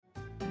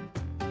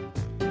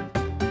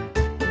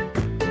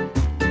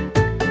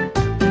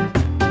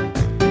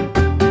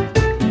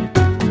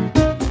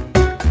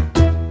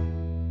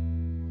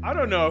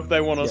know if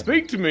they want to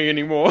speak to me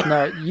anymore.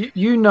 No,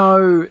 you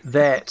know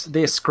that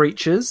their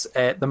screeches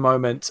at the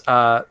moment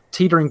are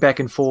teetering back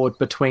and forward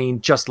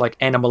between just like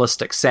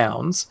animalistic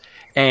sounds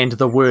and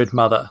the word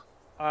mother.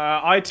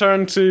 I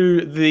turn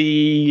to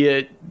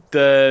the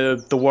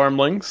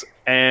wormlings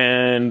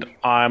and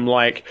I'm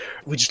like,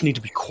 we just need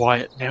to be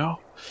quiet now.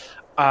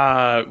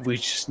 We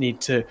just need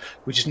to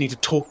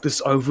talk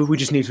this over. We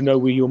just need to know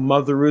where your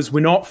mother is. We're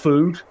not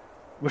food.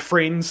 We're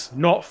friends,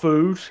 not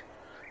food.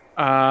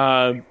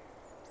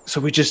 So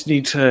we just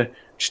need to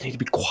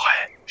be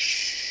quiet.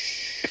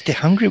 Shh. If they're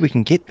hungry, we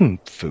can get them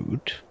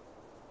food.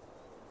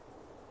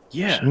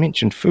 Yeah. She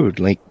mentioned food,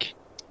 like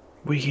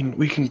we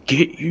can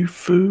get you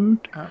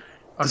food.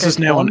 This is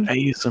now an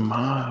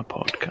ASMR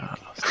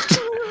podcast.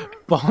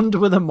 Bond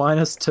with a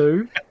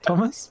 -2,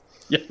 Thomas.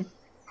 Yeah.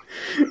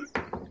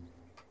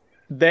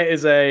 That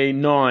is a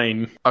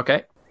 9.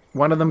 Okay.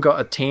 One of them got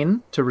a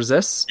 10 to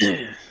resist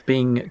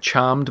being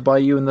charmed by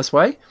you in this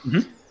way.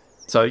 Mm-hmm.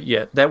 So,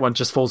 yeah, that one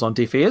just falls on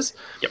deaf ears.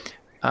 Yep.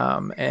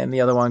 And the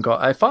other one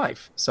got a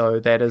 5. So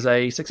that is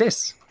a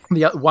success.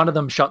 One of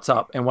them shuts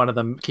up and one of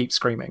them keeps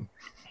screaming.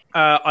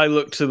 I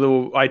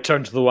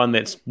turn to the one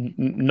that's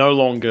no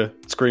longer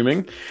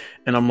screaming,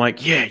 and I'm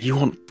like, "Yeah,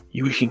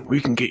 we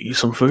can get you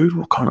some food.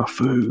 What kind of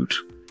food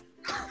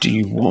do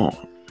you want?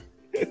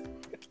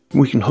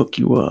 We can hook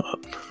you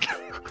up."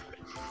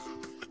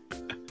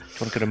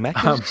 Want to go to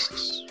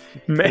Macca's?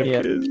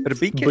 Macca's. But a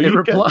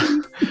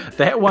beacon.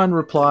 That one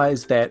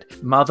replies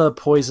that mother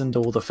poisoned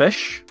all the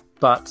fish,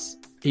 but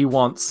he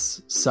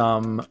wants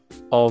some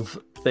of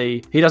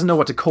the... He doesn't know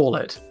what to call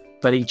it,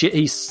 but he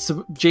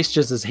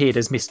gestures his head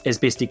as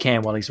best he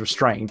can while he's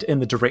restrained in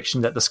the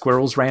direction that the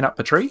squirrels ran up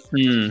the tree.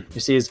 Mm. He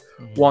says,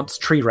 wants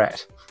tree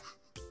rat.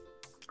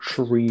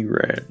 Tree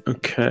rat.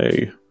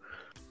 Okay.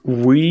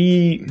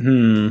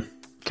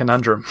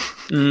 Conundrum.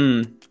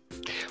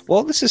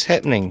 While this is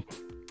happening,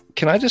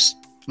 can I just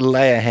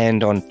lay a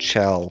hand on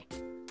Chell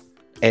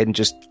and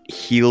just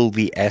heal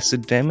the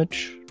acid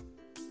damage?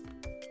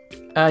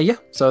 Yeah,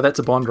 so that's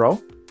a bond roll.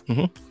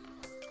 Mm-hmm.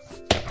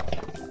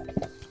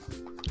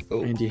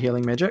 Oh. And your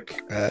healing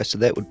magic. So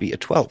that would be a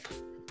 12.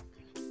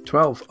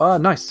 12. Oh,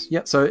 nice.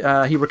 Yeah,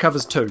 so he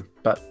recovers 2,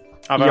 but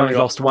he only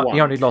lost one.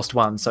 He only lost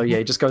 1, so yeah,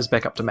 he just goes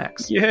back up to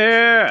max.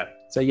 Yeah!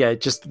 So yeah,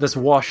 just this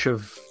wash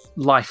of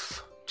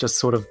life just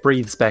sort of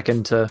breathes back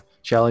into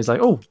Chell. He's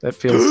like, oh, that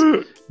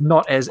feels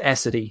not as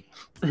acidy.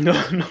 No,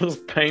 not as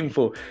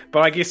painful.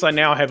 But I guess I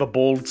now have a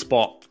bald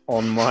spot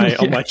on my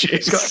on my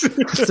chest.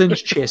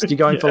 Singed chest. You're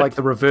going for like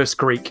the reverse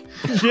Greek.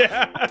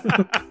 Yeah.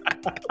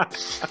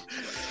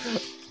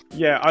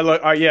 Yeah,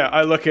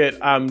 I look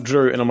at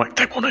Drew and I'm like,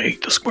 they want to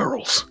eat the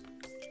squirrels.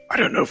 I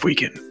don't know if we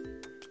can.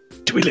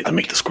 Do we let them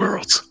eat the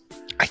squirrels?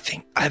 I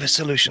think I have a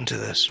solution to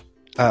this.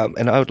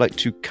 And I would like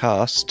to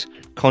cast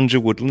Conjure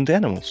Woodland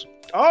Animals.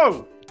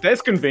 Oh,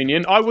 that's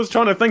convenient. I was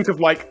trying to think of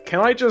like, can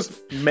I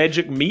just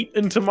magic meat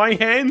into my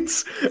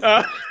hands?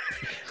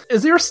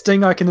 Is there a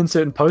sting I can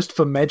insert in post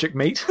for magic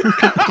meat?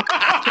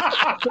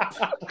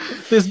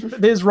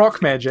 There's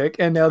rock magic,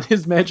 and now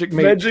there's magic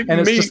meat,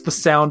 it's just the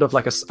sound of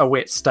like a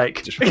wet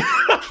steak.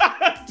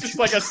 Just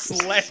like a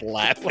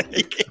slap.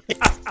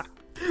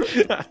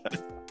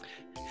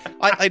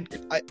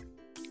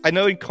 I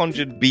know in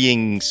conjured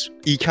beings,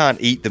 you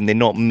can't eat them. They're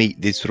not meat.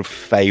 They're sort of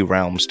Fey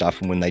realm stuff,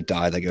 and when they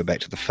die, they go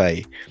back to the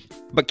Fey.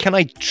 But can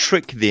I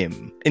trick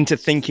them into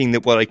thinking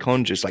that what I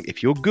conjure is like,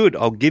 if you're good,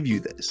 I'll give you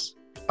this?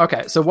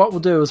 Okay, so what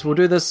we'll do is we'll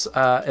do this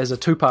as a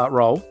 2-part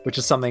roll, which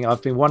is something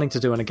I've been wanting to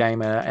do in a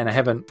game and I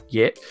haven't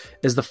yet.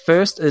 The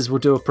first is we'll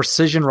do a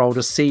precision roll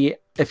to see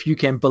if you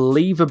can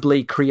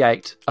believably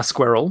create a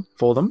squirrel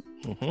for them.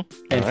 Mm-hmm.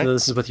 And right.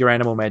 this is with your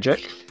animal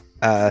magic.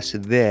 So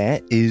there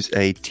is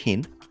a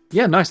 10.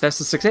 Yeah, nice. That's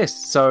a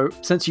success. So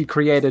since you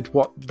created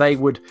what they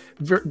would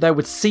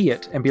see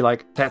it and be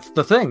like, that's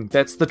the thing.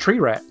 That's the tree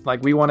rat.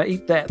 Like, we want to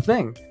eat that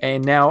thing.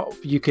 And now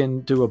you can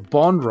do a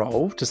bond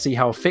roll to see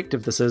how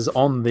effective this is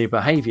on their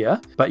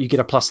behavior, but you get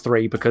a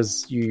 +3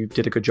 because you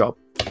did a good job.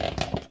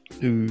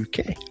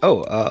 Okay.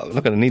 Oh, I'm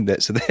not going to need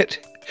that. So that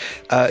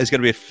is going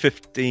to be a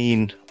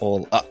 15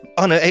 all up.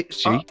 Oh, no,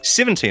 actually,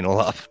 17 all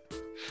up.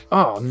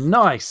 Oh,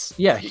 nice.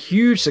 Yeah,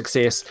 huge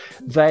success.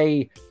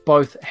 They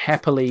both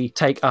happily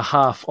take a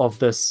half of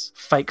this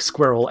fake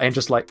squirrel and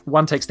just like,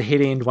 one takes the head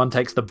end, one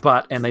takes the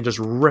butt, and they just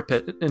rip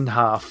it in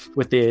half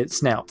with their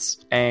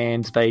snouts.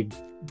 And they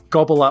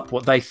gobble up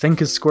what they think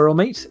is squirrel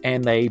meat,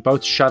 and they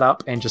both shut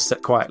up and just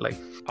sit quietly.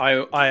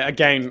 I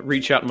again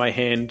reach out my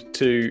hand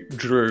to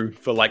Drew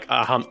for like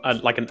an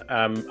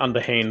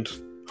underhand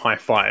high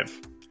five.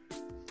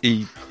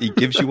 He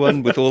gives you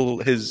one with all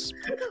his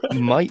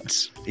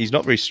might. He's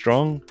not very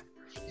strong,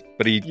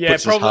 but he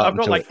puts his heart I've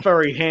got into like it.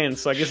 furry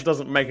hands, so I guess it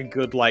doesn't make a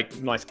good like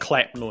nice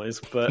clap noise,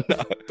 but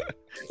No.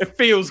 It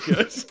feels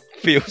good.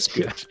 Feels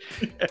good.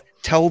 Yeah.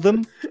 Tell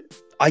them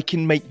I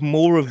can make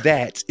more of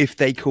that if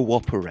they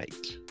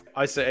cooperate.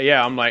 I say,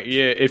 yeah, I'm like,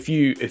 yeah, if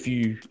you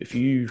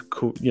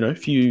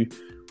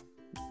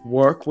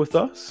work with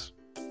us,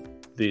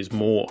 there's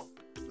more.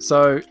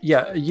 So,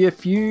 yeah,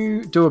 if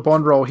you do a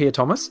bond roll here,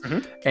 Thomas,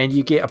 and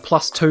you get a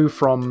 +2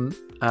 from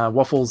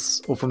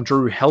Waffles or from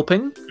Drew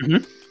helping.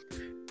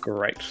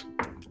 Great.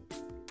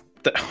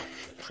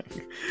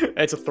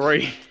 It's a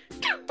 3.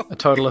 A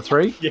total of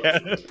 3? Yeah.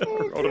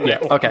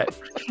 Okay.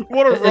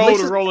 What a roll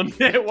to roll a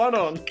net 1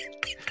 on.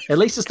 At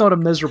least it's not a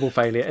miserable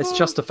failure. It's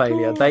just a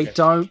failure. They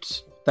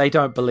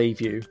don't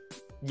believe you.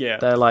 Yeah.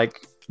 They're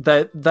like,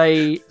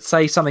 they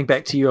say something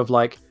back to you of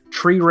like,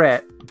 tree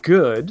rat,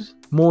 good.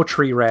 More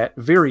tree rat,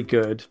 very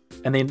good.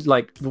 And then,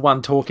 like, the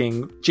one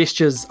talking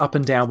gestures up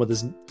and down with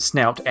his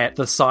snout at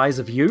the size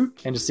of you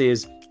and just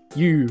says,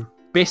 you,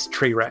 best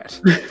tree rat.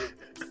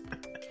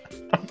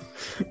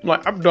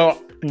 I'm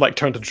not,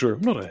 turn to Drew.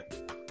 I'm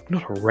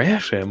not a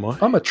rat, am I?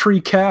 I'm a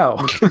tree cow.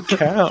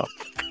 Cow.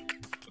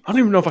 I don't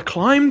even know if I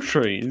climb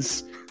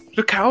trees.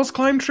 Do cows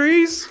climb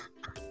trees?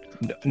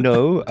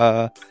 No,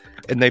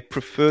 and they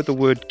prefer the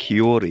word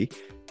kiori.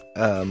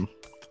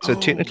 So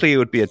technically it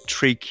would be a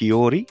tree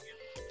kiori.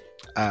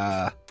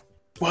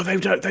 Well, they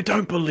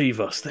don't believe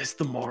us. That's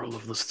the moral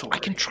of the story.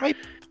 Can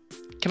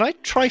I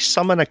try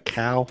summon a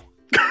cow?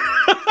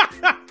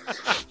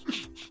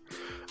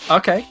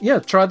 Okay, yeah,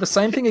 try the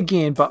same thing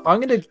again, but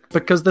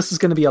because this is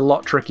going to be a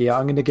lot trickier,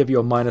 I'm going to give you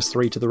a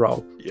 -3 to the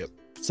roll. Yep.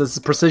 So it's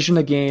precision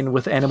again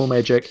with animal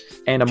magic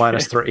and a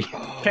 -3.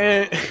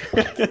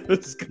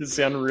 This is going to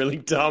sound really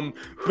dumb,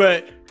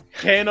 but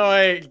can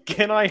I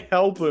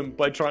help him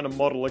by trying to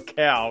model a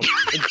cow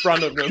in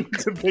front of him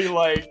to be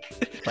like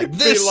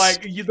this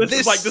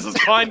is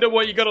kind of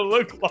what you got to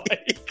look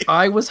like?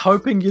 I was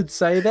hoping you'd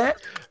say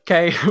that.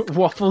 Okay,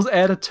 Waffles,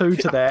 add a 2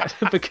 to that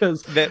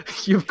because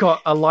you've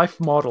got a life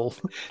model.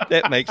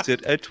 That makes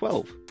it a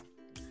 12.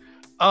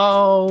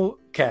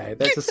 Okay,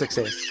 that's a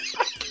success.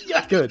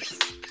 Yeah. Good.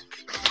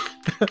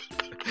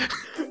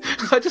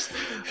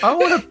 I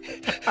want to.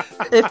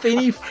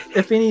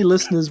 If any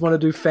listeners want to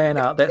do fan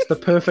art, that's the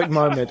perfect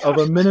moment of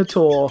a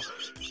minotaur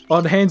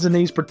on hands and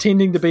knees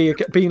pretending to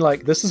being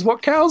like, this is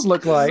what cows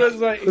look like.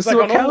 This is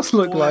what cows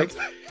look like.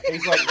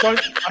 He's like, I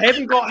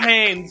haven't got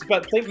hands,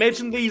 but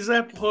imagine these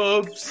are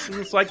hooves, and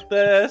it's like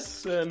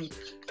this, and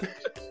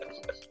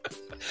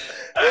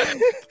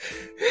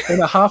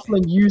a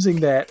halfling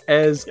using that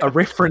as a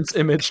reference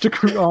image to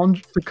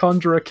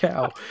conjure a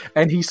cow,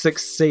 and he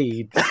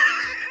succeeds.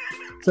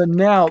 So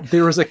now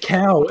there is a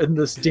cow in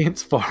this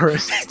dense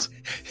forest,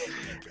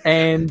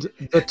 and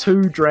the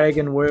 2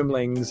 dragon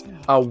wormlings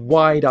are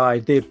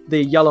wide-eyed.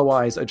 Their yellow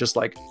eyes are just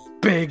like,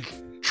 big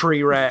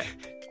tree rat.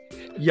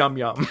 Yum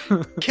yum.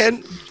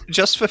 Can,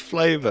 just for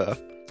flavour,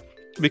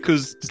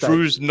 because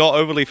Drew's not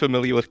overly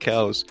familiar with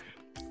cows,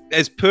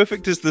 as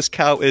perfect as this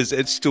cow is,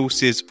 it still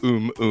says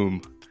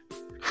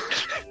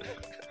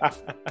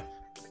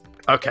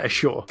Okay,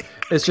 sure.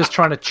 It's just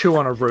trying to chew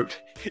on a root.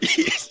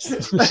 Yes.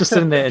 It's just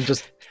sitting there and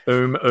just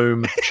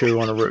chew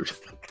on a root.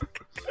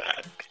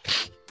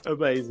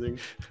 Amazing.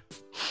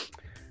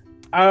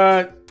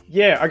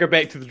 Yeah, I go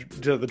back to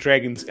the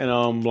dragons and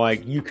I'm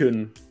like, you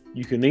can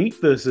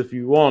eat this if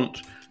you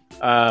want.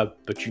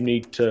 But you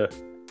need to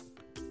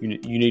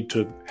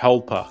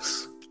help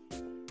us.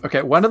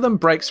 Okay, one of them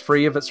breaks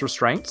free of its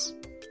restraints,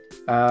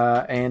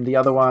 and the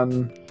other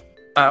one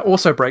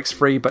also breaks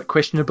free, but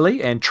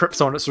questionably, and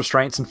trips on its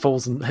restraints and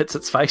falls and hits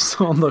its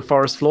face on the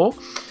forest floor.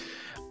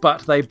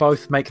 But they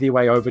both make their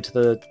way over to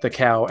the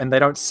cow, and they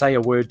don't say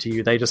a word to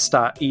you. They just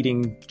start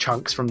eating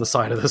chunks from the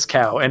side of this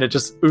cow, and it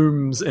just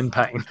ooms in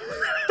pain.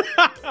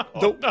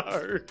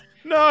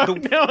 No,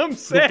 now I'm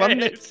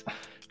sad.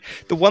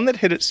 The one that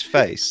hit its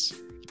face,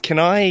 can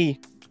I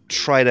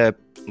try to,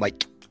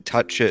 like,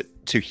 touch it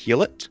to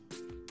heal it?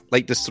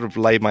 Like, just sort of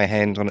lay my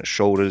hand on its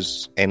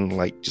shoulders and,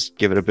 like, just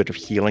give it a bit of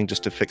healing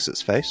just to fix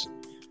its face?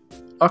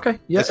 Okay,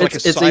 yeah. It's like a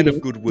sign of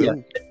goodwill.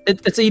 Yeah.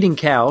 It's eating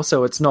cow,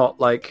 so it's not,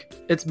 like,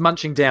 it's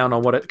munching down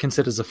on what it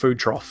considers a food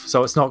trough,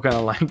 so it's not going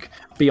to, like,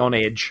 be on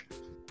edge.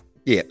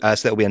 Yeah,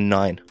 so that'll be a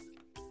 9.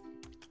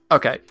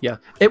 Okay, yeah.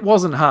 It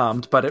wasn't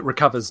harmed, but it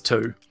recovers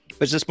too.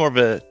 But it's just more of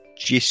a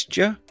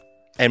gesture?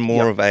 And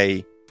more of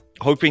a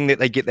hoping that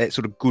they get that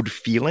sort of good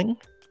feeling.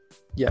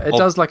 Yeah, it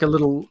does like a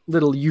little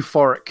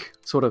euphoric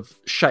sort of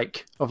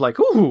shake of like,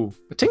 ooh,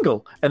 a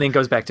tingle, and then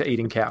goes back to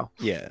eating cow.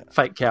 Yeah.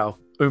 Fake cow.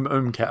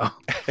 Cow.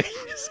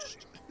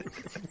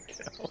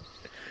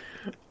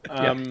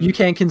 Yeah. You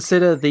can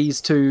consider these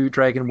 2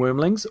 dragon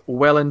wormlings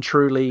well and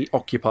truly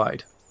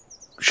occupied.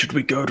 Should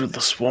we go to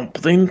the swamp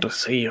then to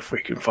see if we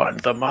can find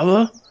the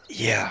mother?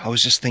 Yeah, I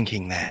was just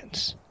thinking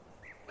that.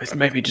 Let's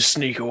maybe just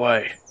sneak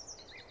away.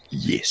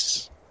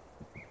 Yes.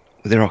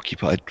 They're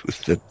occupied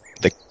with the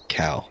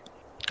cow.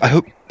 I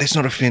hope that's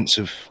not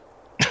offensive.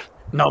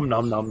 Nom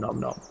nom nom nom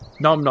nom.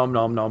 Nom nom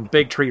nom nom.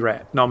 Big tree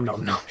rat. Nom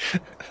nom nom.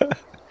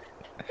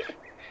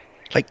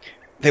 Like,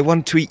 they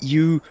want to eat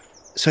you,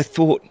 so I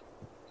thought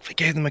if I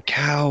gave them a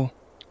cow...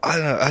 I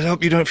don't know, I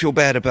hope you don't feel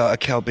bad about a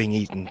cow being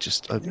eaten.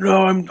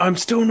 No, I'm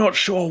still not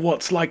sure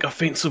what's, like,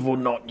 offensive or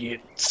not yet,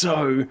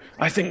 so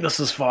I think this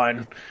is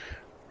fine.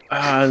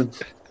 I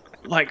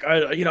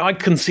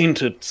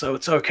consented, so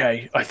it's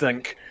okay, I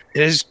think.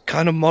 It is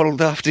kind of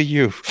modelled after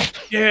you.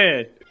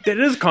 Yeah, That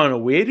is kind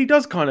of weird. He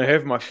does kind of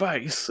have my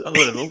face a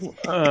little.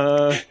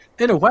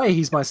 In a way,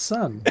 he's my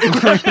son.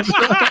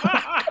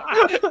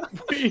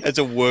 As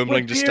a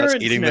wormling just starts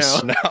eating the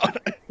snout.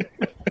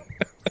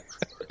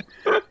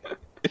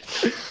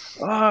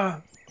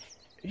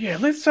 Yeah,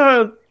 let's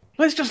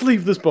just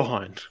leave this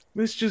behind.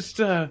 Let's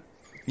just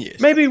Yes.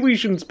 maybe we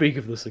shouldn't speak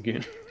of this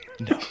again.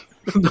 No.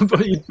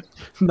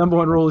 Number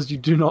one rule is you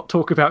do not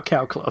talk about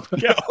Cow Club.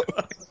 Yeah.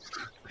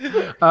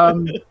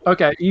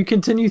 Okay, you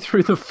continue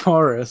through the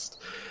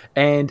forest,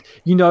 and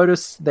you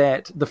notice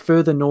that the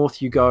further north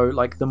you go,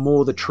 like the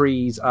more the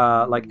trees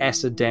are like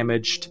acid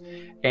damaged,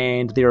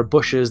 and there are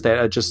bushes that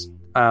are just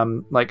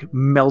like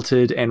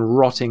melted and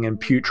rotting and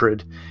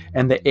putrid,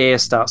 and the air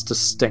starts to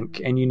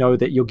stink, and you know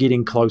that you're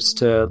getting close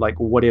to like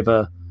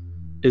whatever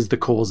is the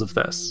cause of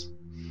this.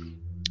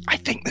 I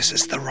think this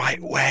is the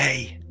right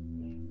way.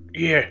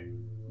 Yeah,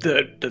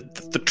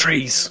 the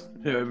trees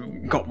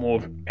got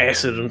more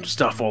acid and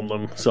stuff on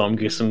them, so I'm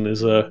guessing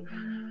there's more.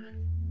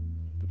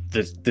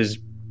 There's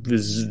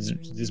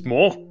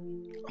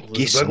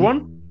a big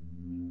one.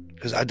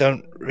 Because I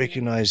don't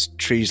recognize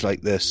trees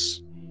like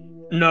this.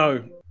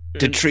 No.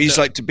 Did trees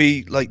like to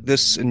be like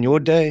this in your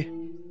day?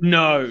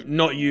 No,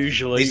 not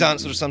usually. These aren't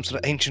sort of some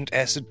sort of ancient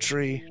acid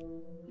tree.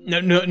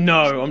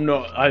 No, I'm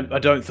not. I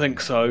don't think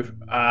so.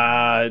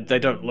 They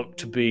don't look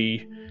to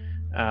be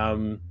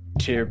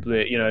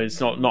terribly.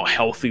 It's not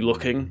healthy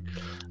looking.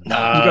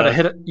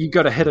 No, you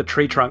got to hit a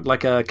tree trunk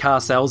like a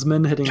car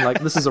salesman hitting like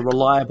this is a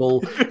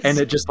reliable, and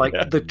it just like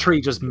the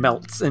tree just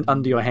melts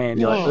under your hand.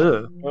 You're like,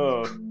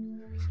 ugh.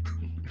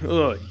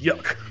 Oh,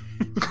 yuck.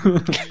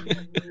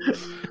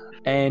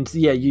 And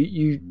yeah,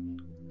 you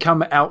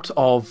come out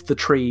of the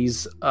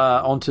trees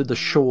onto the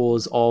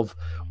shores of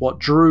what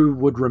Drew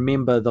would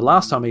remember the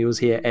last time he was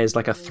here as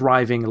like a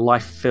thriving,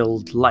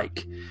 life-filled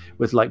lake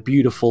with like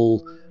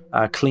beautiful,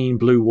 clean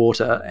blue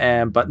water.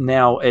 But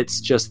now it's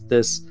just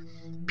this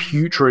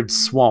putrid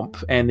swamp,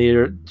 and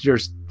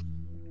there's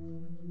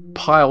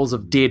piles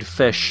of dead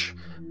fish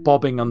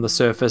bobbing on the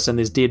surface, and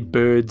there's dead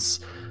birds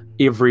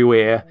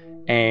everywhere.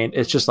 And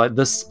it's just like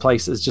this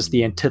place is just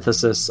the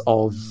antithesis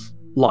of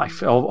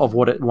life, of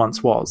what it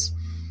once was.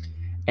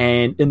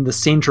 And in the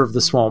center of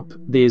the swamp,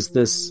 there's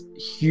this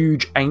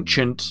huge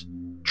ancient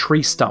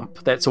tree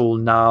stump that's all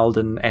gnarled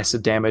and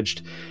acid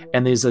damaged,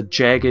 and there's a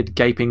jagged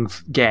gaping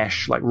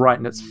gash like right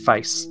in its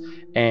face,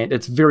 and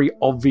it's very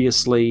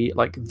obviously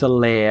like the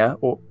lair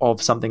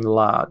of something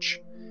large.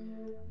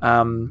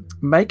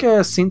 Make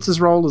a senses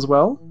roll as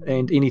well,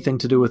 and anything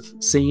to do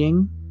with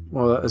seeing.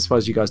 Well, I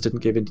suppose you guys didn't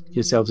give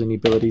yourselves any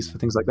abilities for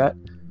things like that.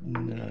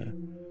 No.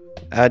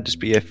 I'd just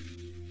be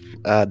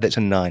that's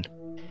a 9.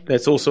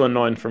 That's also a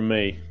 9 from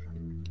me.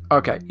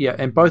 Okay, yeah,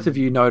 and both of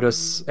you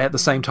notice at the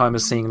same time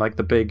as seeing like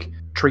the big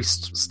tree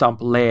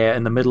stump lair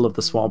in the middle of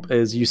the swamp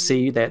is you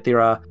see that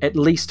there are at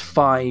least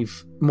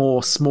 5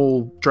 more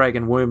small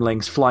dragon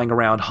wormlings flying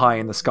around high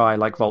in the sky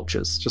like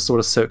vultures, just sort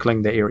of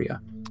circling the area.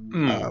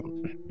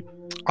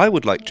 I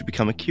would like to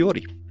become a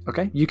Kiori.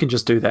 Okay, you can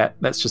just do that.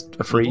 That's just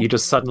a free. You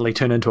just suddenly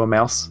turn into a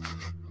mouse.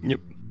 Yep.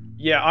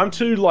 Yeah, I'm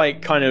too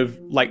kind of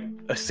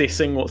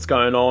assessing what's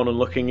going on and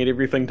looking at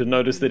everything to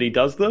notice that he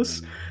does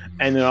this,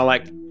 and then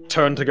I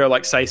turn to go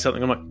say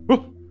something. I'm like,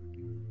 oh,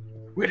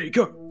 where did he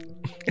go?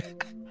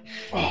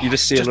 You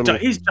just see a little.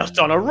 He's just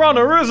on a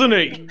runner, isn't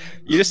he?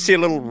 You just see a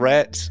little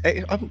rat.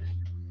 Hey,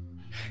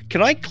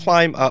 can I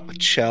climb up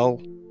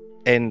Chell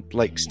and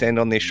stand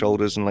on their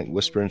shoulders and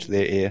whisper into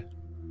their ear?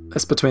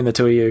 That's between the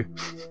two of you.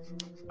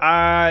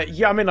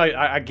 Yeah, I mean,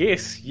 I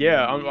guess,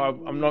 yeah.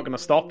 I'm not going to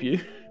stop you.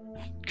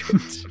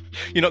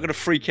 You're not going to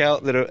freak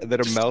out that a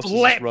mouse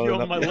slap is rolling you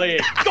on up my leg.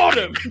 Got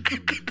him.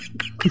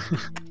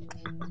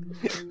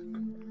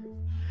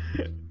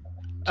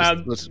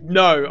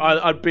 No,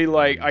 I'd be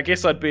I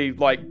guess I'd be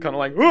kind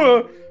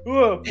of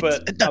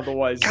but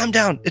otherwise. Calm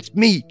down. It's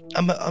me.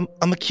 I'm a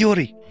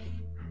Kiori.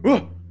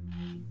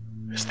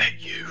 Is that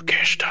you,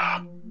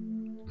 Keshtar?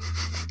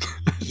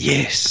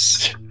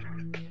 Yes.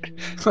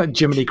 It's like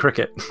Jiminy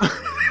Cricket.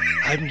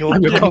 I'm your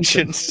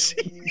conscience.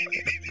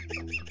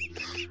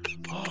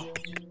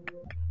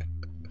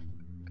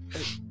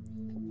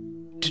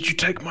 Did you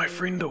take my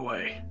friend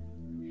away?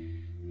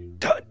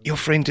 Your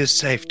friend is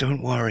safe,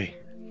 don't worry.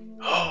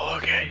 Oh,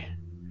 okay.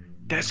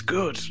 That's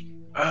good.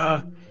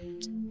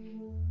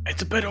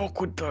 It's a bit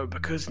awkward, though,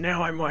 because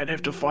now I might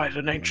have to fight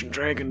an ancient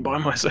dragon by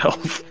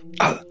myself.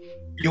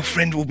 Your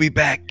friend will be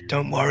back.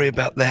 Don't worry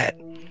about that.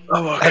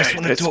 Oh, okay. I just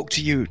want to talk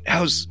to you.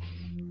 How's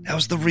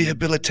the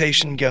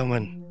rehabilitation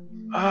going?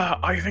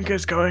 I think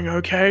it's going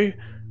okay.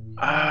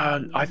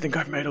 I think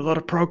I've made a lot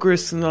of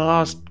progress in the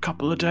last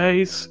couple of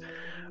days.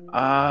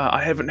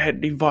 I haven't had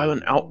any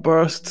violent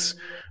outbursts.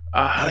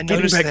 I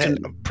noticed that.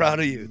 I'm proud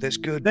of you. That's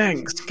good.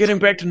 Thanks. Getting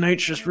back to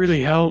nature's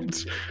really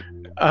helped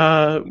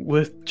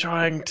with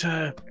trying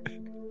to,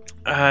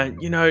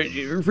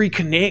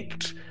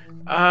 reconnect.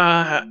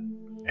 And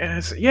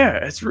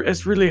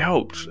it's really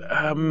helped.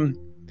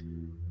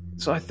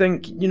 So I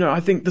think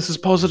this is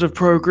positive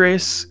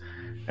progress,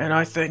 and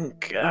I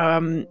think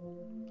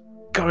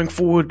going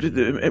forward,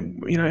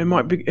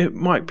 it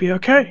might be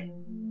okay.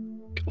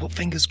 Well,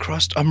 fingers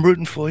crossed. I'm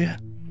rooting for you.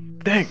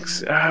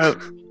 Thanks.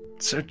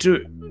 So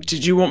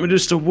did you want me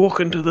just to walk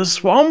into the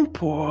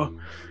swamp, or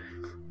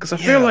because I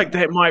feel like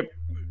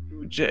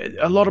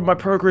a lot of my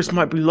progress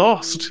might be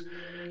lost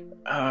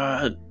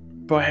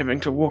by having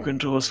to walk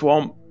into a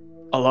swamp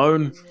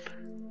alone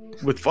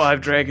with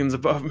 5 dragons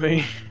above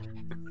me.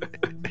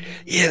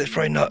 Yeah, that's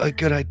probably not a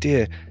good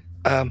idea.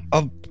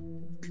 I'll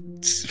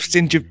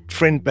send your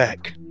friend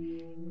back.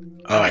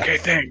 Okay,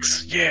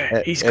 thanks.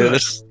 Yeah, he's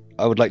good.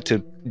 I would like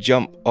to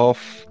jump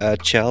off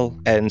Chell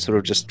and sort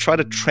of just try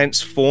to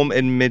transform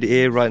in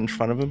midair right in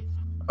front of him.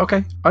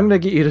 Okay, I'm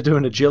going to get you to do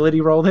an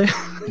agility roll there.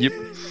 Yep.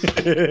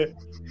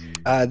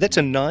 That's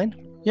a 9.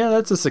 Yeah,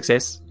 that's a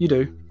success. You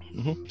do.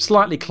 Mm-hmm.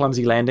 Slightly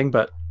clumsy landing,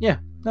 but yeah,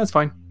 that's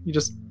fine.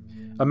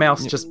 A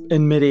mouse just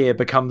in midair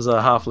becomes a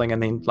halfling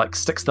and then like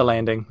sticks the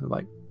landing.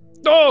 Like,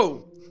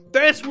 oh,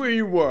 that's where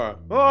you were.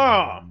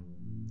 Ah.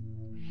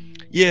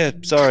 Yeah,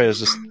 sorry, I was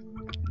just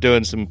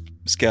doing some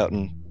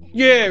scouting.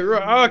 Yeah,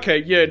 right.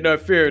 Okay, yeah, no,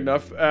 fair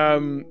enough.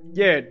 I've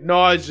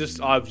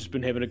just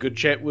been having a good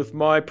chat with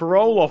my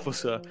parole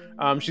officer.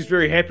 She's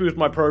very happy with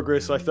my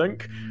progress, I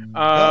think.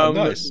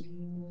 Nice.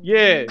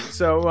 Yeah,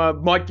 so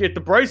might get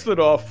the bracelet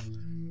off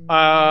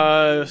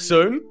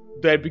soon.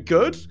 That'd be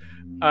good.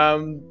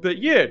 But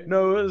yeah,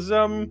 no, it was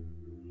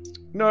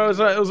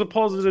a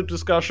positive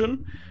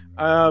discussion.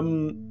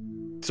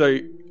 So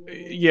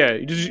yeah,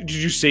 did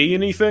you see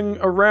anything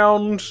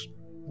around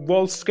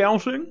while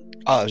scouting?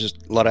 Oh, it was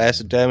just a lot of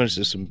acid damage.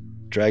 There's some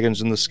dragons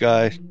in the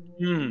sky.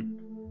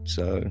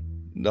 So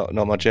not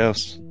much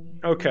else.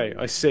 Okay,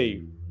 I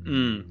see.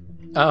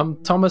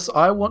 Thomas,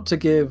 I want to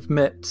give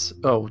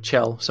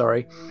Chell,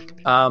 sorry,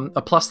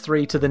 a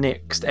 +3 to the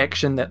next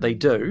action that they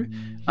do,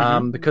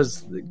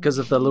 because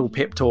of the little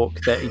pep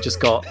talk that he just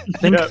got.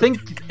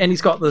 And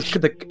he's got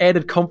the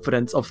added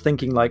confidence of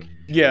thinking like,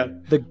 yeah,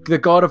 the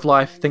god of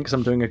life thinks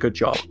I'm doing a good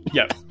job.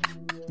 Yeah.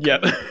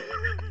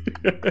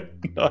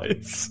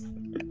 Nice.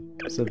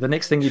 So the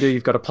next thing you do,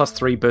 you've got a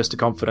 +3 burst of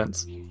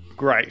confidence.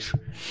 Great.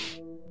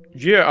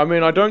 Yeah, I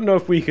mean, I don't know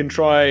if we can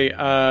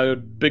try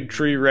Big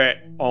Tree Rat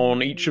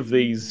on each of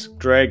these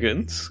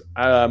dragons.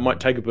 Might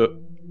take a bit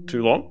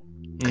too long.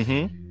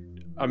 Mm-hmm.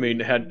 I mean,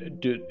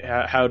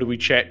 how do we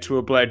chat to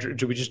a black?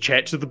 Do we just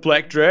chat to the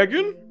black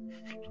dragon?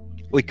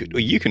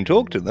 You can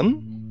talk to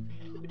them.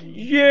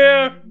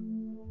 Yeah,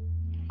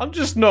 I'm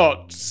just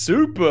not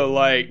super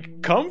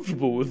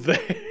comfortable with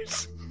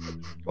that.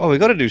 Well, we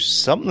got to do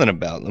something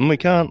about them. We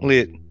can't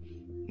let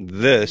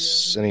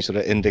this, and he sort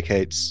of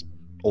indicates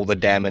all the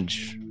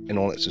damage and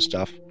all that sort of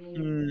stuff.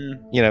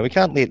 We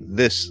can't let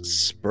this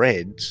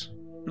spread.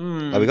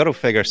 We got to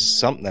figure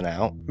something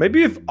out.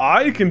 Maybe if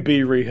I can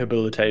be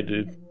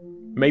rehabilitated,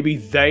 maybe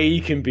they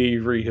can be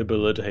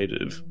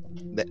rehabilitated.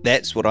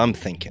 That's what I'm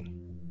thinking.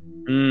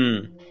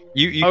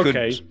 You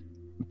okay. could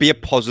be a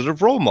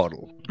positive role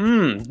model.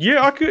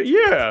 Yeah, I could.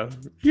 Yeah.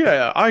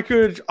 I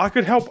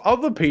could help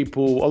other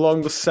people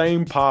along the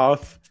same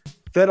path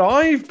that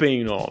I've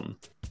been on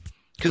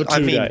for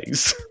 2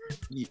 days.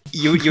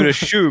 You'd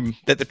assume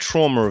that the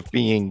trauma of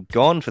being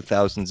gone for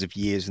thousands of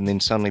years and then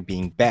suddenly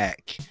being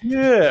back,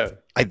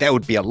 that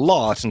would be a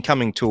lot, and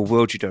coming to a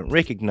world you don't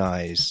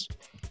recognize,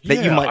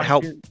 that you might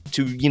help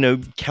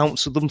to,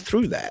 counsel them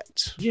through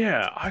that.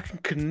 Yeah, I can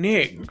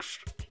connect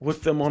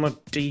with them on a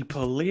deeper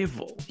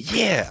level.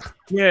 Yeah.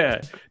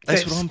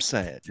 That's what I'm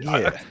saying.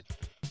 Yeah.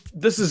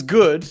 This is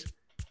good,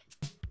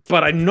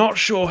 but I'm not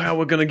sure how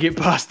we're going to get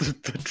past the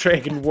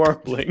dragon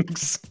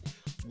warplings.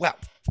 Well,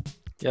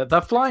 yeah,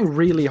 they're flying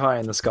really high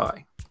in the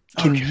sky.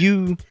 Can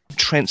you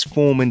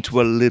transform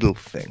into a little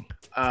thing?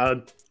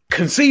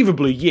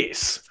 Conceivably,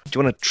 yes. Do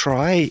you want to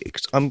try?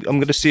 Because I'm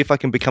going to see if I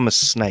can become a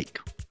snake.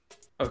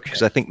 Okay.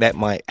 Because I think that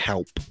might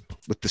help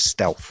with the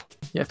stealth.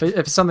 Yeah, if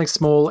it's something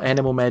small,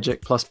 animal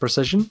magic plus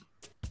precision.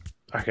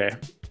 Okay.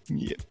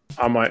 Yeah.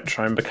 I might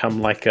try and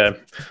become like a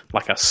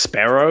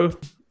sparrow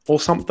or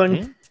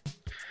something.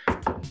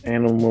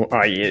 Animal.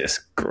 Oh yes,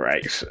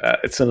 great.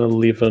 It's an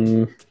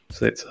 11,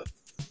 so that's a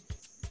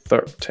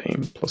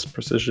 13 plus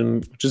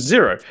precision, which is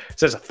 0.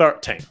 So it's a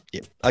 13.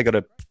 Yeah, I got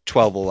a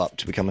 12 all up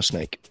to become a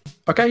snake.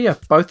 Okay, yeah,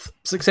 both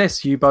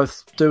success. You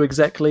both do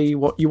exactly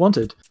what you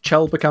wanted.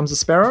 Chell becomes a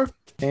sparrow,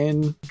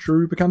 and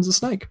Drew becomes a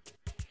snake.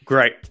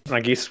 Great. I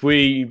guess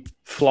we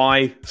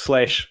fly/slither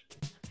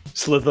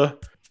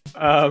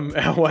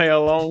our way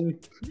along.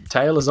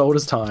 Tale as old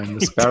as time,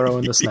 the sparrow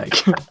and the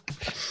snake.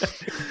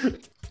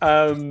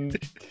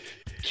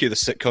 Cue the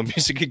sitcom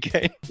music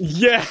again.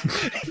 Yeah.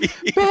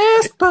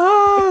 Best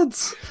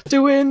buds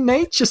doing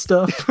nature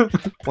stuff.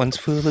 One's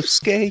full of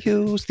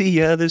scales,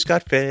 the other's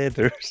got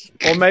feathers.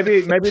 Or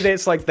maybe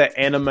that's like the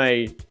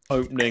anime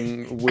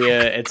opening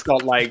where it's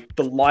got like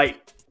the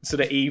light sort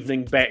of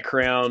evening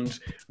background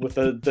with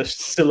the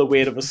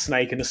silhouette of a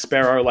snake and a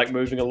sparrow like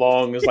moving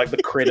along as like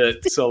the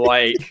credits are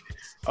like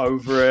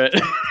over it.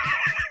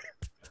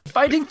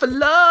 Fighting for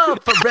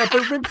love,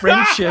 forever and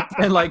friendship,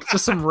 and like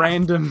just some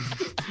random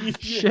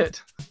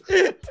shit.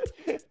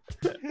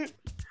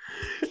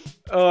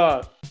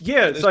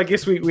 Yeah, so I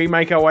guess we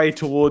make our way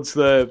towards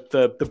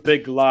the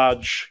big,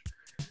 large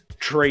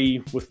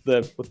tree with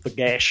the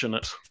gash in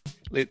it.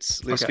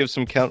 Let's give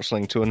some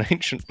counselling to an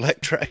ancient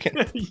black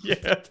dragon.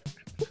 Yeah.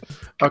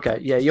 Okay,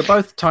 yeah, you're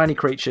both tiny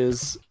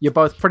creatures. You're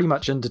both pretty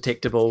much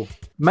indetectable.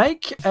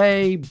 Make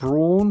a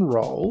brawn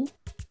roll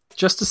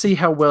just to see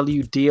how well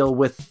you deal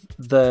with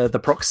the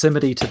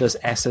proximity to this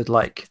acid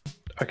lake.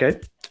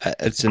 Okay.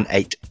 It's an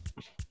 8.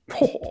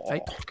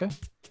 8, okay.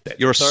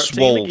 You're a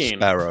swole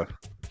sparrow.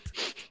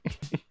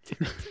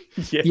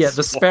 Yes. Yeah,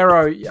 the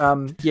sparrow,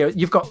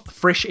 you've got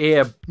fresh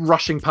air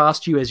rushing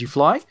past you as you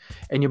fly,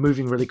 and you're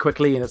moving really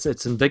quickly, and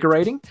it's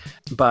invigorating.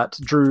 But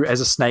Drew,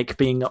 as a snake,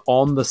 being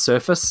on the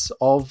surface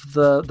of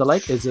the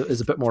lake is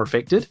a bit more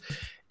affected,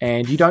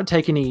 and you don't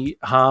take any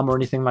harm or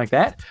anything like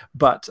that.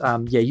 But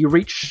you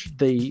reach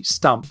the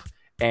stump,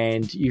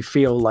 and you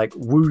feel like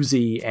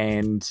woozy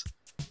and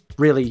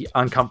really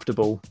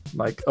uncomfortable.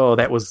 Like, oh,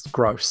 that was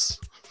gross.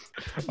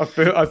 I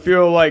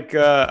feel like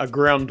a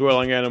ground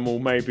dwelling animal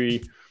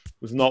maybe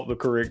was not the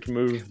correct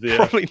move there.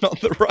 Probably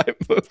not the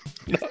right move.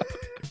 No.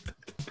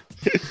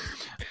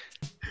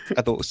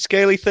 I thought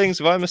scaly things.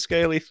 If I'm a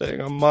scaly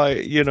thing, I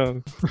might,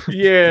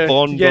 Yeah,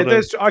 bond.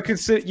 Yeah, I could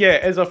see. Yeah,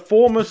 as a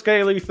former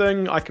scaly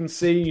thing, I can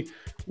see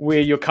where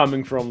you're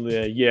coming from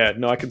there. Yeah,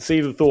 no, I can see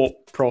the thought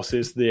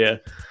process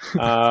there.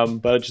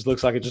 But it just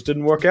looks like it just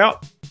didn't work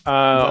out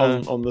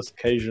on this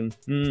occasion.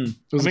 It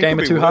was a game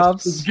of two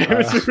halves.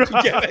 Yeah.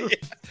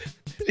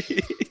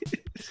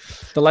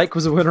 The lake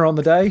was a winner on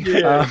the day.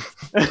 Yeah.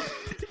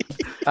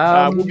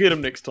 We'll get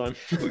him next time.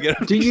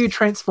 Do you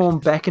transform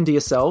back into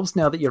yourselves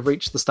now that you've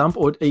reached the stump,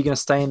 or are you going to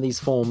stay in these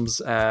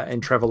forms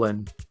and travel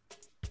in?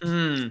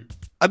 I'm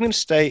going to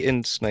stay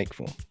in snake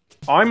form.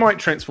 I might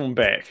transform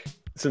back,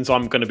 since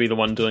I'm going to be the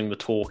one doing the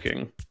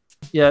talking.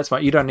 Yeah, that's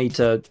fine. You don't need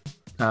to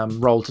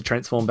roll to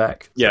transform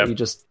back. So yeah, you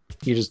just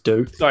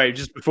do. Sorry,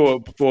 just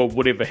before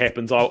whatever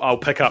happens, I'll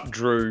pick up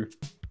Drew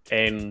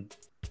and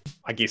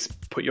I guess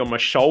put you on my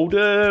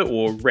shoulder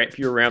or wrap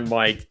you around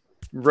my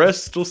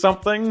wrist or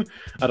something.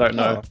 I don't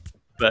know.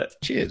 But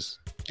cheers.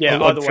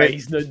 Yeah, either way,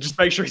 just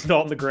make sure he's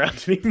not on the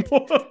ground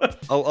anymore.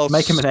 I'll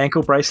make him an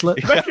ankle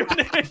bracelet.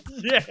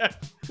 Yeah.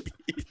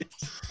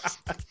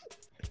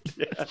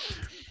 Yeah.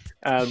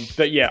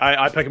 But yeah,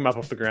 I pick him up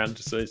off the ground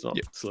just so he's not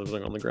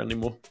slithering on the ground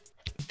anymore.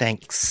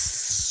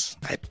 Thanks.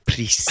 I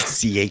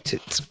appreciate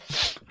it.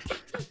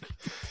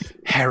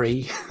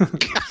 Harry.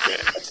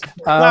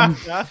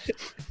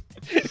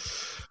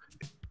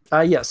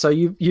 So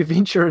you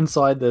venture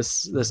inside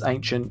this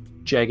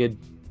ancient jagged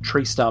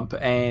tree stump,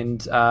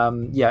 and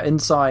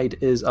inside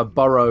is a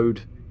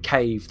burrowed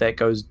cave that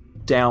goes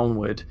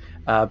downward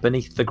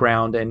beneath the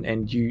ground,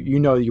 and you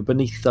know you're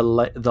beneath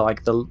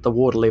the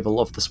water level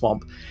of the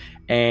swamp,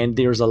 and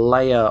there's a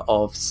layer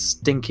of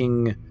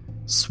stinking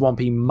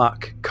swampy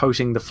muck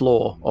coating the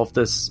floor of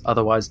this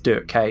otherwise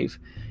dirt cave,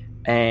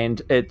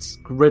 and it's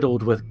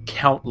riddled with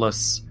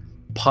countless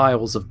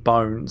piles of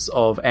bones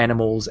of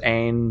animals,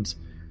 and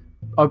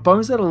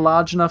bones that are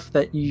large enough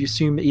that you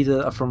assume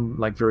either are from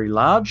like very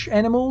large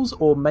animals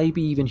or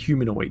maybe even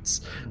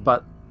humanoids.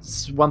 But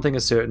one thing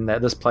is certain,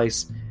 that this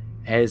place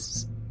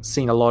has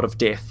seen a lot of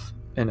death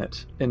in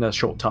it in a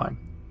short time.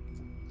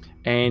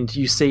 And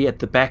you see at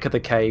the back of the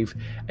cave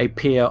a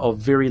pair of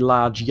very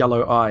large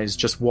yellow eyes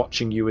just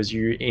watching you as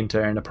you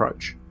enter and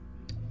approach.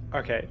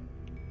 Okay.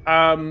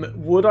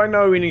 Would I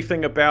know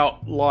anything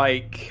about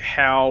like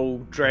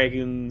how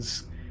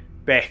dragons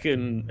back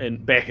in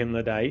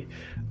the day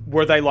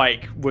were they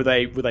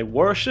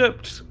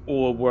worshipped,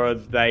 or were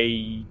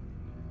they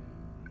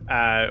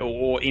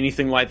or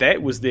anything like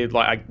that? Was there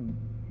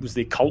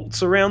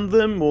cults around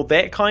them or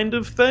that kind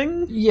of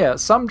thing? Yeah,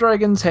 some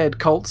dragons had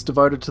cults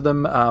devoted to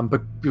them,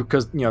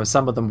 because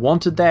some of them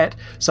wanted that.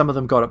 Some of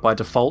them got it by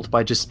default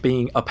by just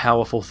being a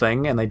powerful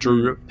thing, and they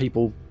drew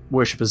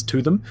worshippers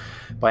to them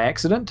by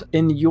accident.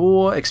 In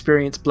your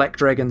experience, black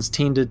dragons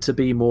tended to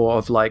be more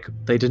of like,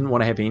 they didn't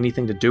want to have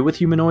anything to do with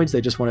humanoids.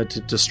 They just wanted to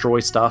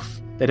destroy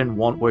stuff. They didn't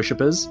want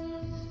worshippers.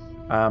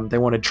 They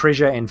wanted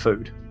treasure and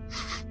food.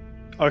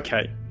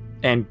 Okay.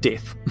 And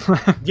death.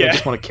 Yeah.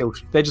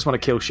 They just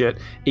want to kill shit,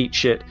 eat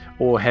shit,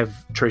 or have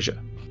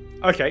treasure.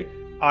 Okay.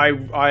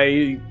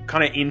 I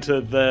kind of enter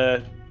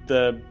the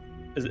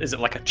is it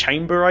like a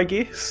chamber, I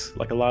guess?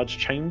 Like a large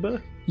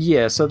chamber?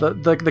 Yeah, so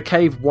the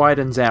cave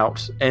widens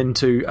out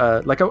into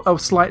like a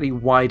slightly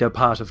wider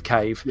part of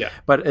cave. Yeah.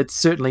 But it's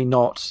certainly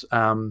not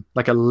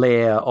like a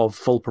lair of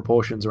full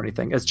proportions or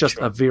anything. It's just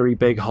a very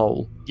big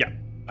hole. Yeah.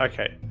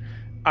 Okay.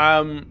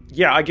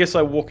 I guess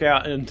I walk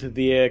out into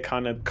the air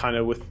kind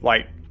of with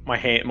like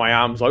my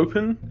arms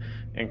open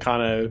and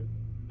kind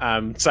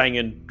of saying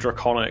in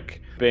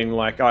Draconic, being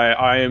like,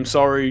 I am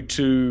sorry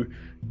to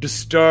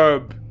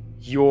disturb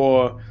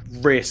your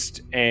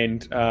rest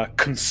and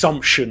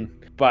consumption,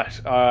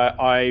 but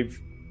I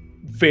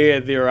fear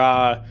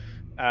there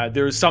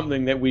is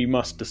something that we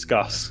must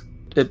discuss.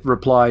 It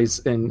replies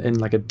in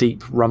like a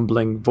deep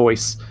rumbling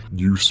voice.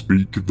 You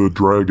speak the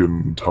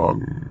dragon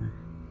tongue.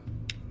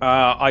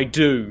 I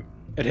do.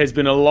 It has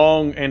been a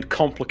long and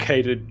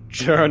complicated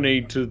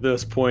journey to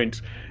this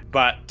point,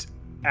 but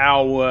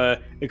our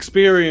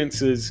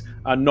experiences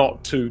are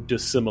not too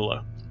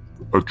dissimilar.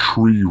 A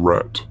tree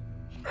rat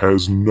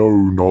has no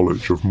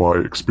knowledge of my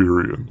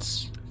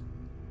experience.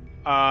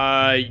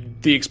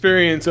 The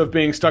experience of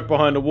being stuck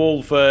behind a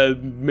wall for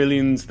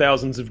millions,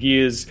 thousands of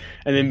years,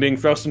 and then being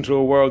thrust into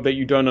a world that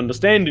you don't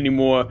understand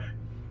anymore.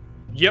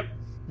 Yep.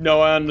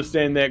 No, I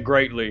understand that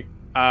greatly.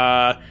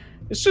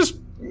 It's just,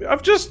 I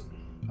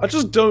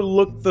just don't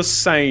look the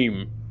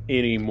same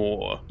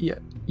anymore. Yeah.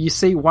 You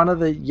see one of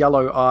the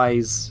yellow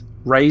eyes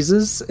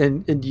raises,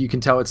 and you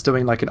can tell it's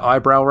doing like an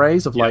eyebrow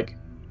raise of like,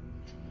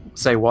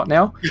 say what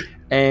now?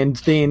 And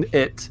then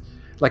it,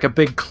 like a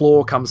big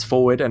claw comes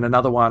forward and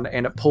another one,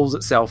 and it pulls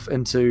itself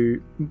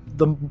into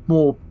the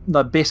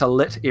better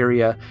lit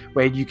area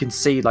where you can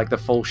see like the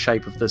full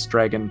shape of this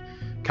dragon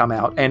come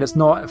out. And it's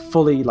not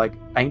fully like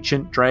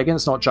ancient dragon,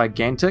 it's not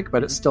gigantic,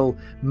 but it's still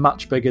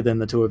much bigger than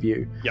the two of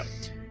you. Yep.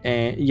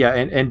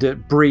 And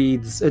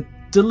it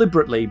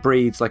deliberately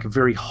breathes like a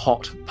very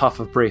hot puff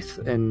of breath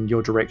in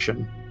your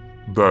direction.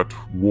 That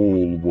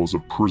wall was a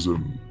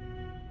prison.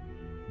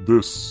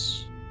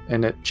 This...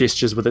 And it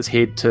gestures with its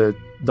head to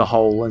the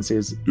hole and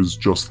says, is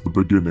just the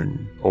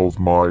beginning of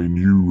my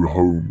new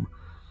home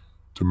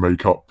to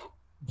make up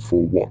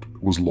for what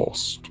was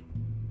lost.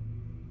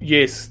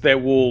 Yes,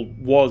 that wall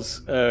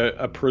was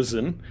a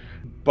prison,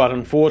 but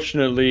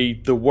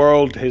unfortunately the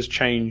world has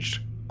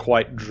changed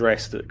quite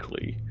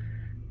drastically.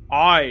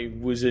 I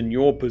was in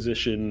your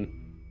position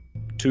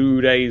 2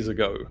 days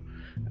ago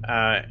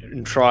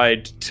and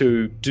tried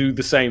to do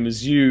the same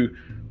as you,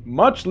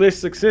 much less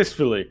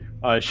successfully,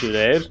 I should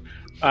add,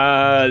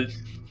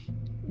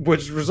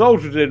 which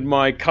resulted in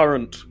my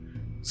current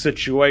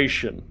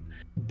situation.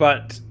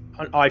 But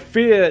I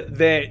fear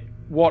that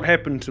what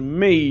happened to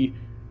me,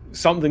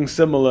 something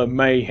similar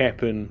may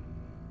happen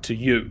to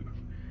you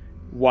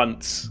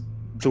once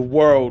the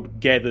world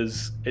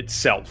gathers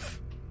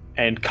itself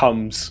and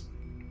comes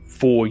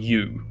for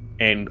you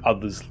and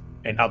others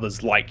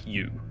like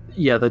you.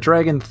 Yeah, the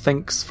dragon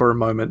thinks for a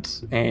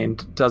moment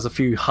and does a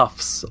few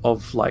huffs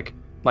of like,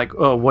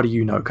 oh, what do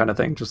you know kind of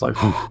thing, just like,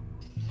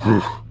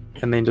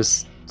 and then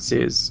just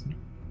says,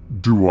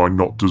 do I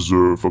not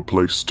deserve a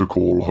place to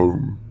call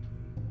home?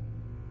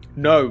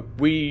 No,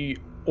 we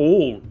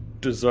all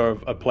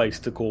deserve a place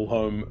to call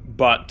home,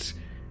 but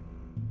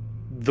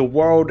the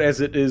world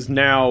as it is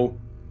now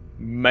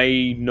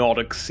may not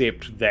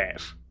accept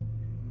that.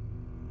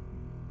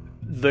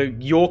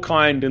 Your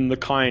kind and the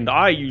kind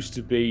I used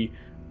to be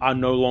are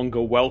no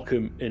longer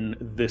welcome in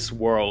this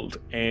world,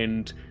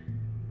 and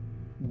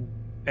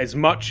as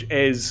much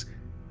as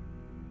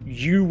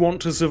you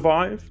want to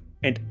survive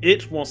and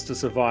it wants to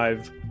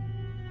survive,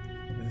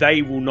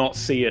 they will not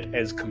see it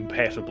as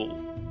compatible.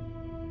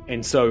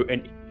 And so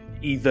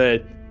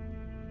either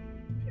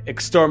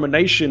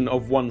extermination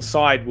of one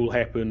side will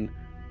happen,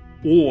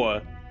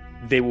 or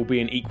there will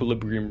be an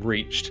equilibrium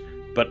reached.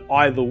 But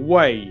either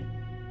way,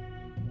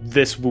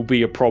 this will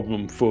be a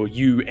problem for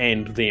you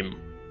and them.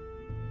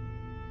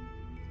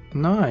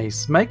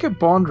 Nice. Make a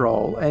bond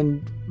roll,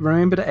 and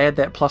remember to add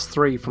that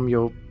 +3 from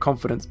your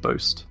confidence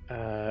boost.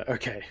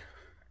 Okay.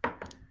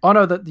 Oh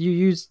no, that you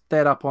used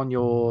that up on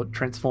your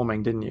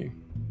transforming, didn't you?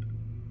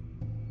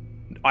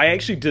 I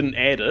actually didn't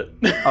add it.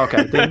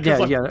 Okay, then,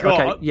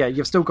 yeah,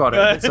 you've still got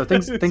it. So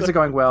things are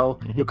going well.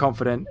 You're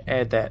confident.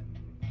 Add that.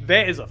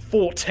 That is a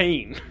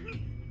 14.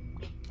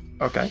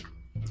 Okay.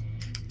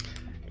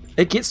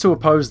 It gets to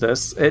oppose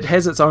this. It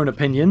has its own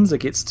opinions. It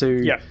gets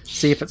to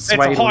see if it's swayed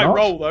or not. That's a high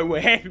roll, though.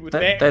 We're happy with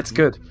that. That's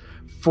good.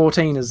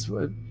 14 is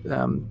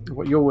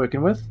what you're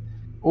working with.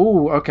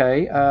 Oh,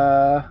 okay.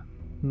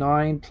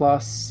 9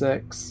 plus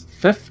 6,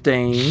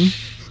 15.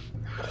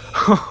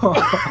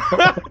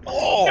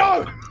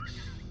 No!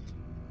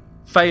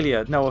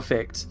 Failure, no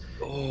effect.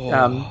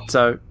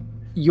 So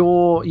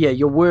your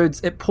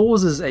words, it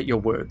pauses at your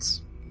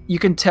words. You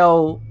can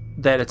tell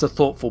that it's a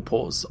thoughtful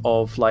pause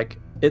of like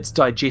it's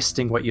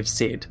digesting what you've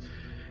said,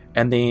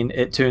 and then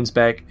it turns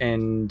back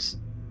and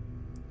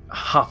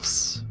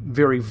huffs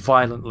very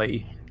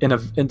violently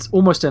it's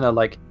almost in a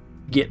like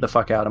get the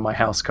fuck out of my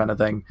house kind of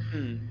thing.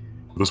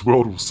 This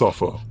world will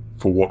suffer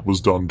for what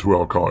was done to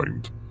our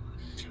kind.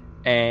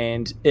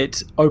 And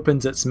it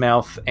opens its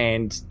mouth,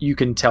 and you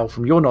can tell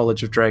from your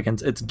knowledge of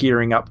dragons it's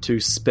gearing up to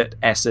spit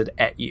acid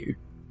at you,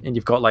 and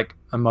you've got like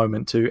a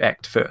moment to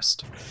act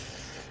first.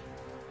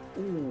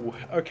 Ooh,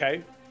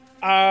 okay.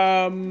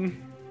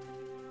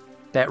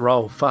 That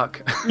roll,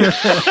 fuck.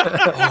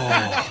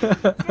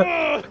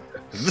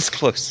 This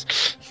close.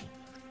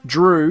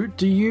 Drew,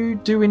 do you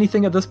do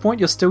anything at this point?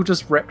 You're still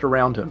just wrapped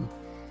around him.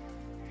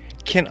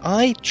 Can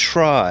I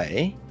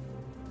try,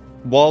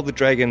 while the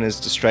dragon is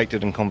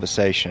distracted in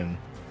conversation,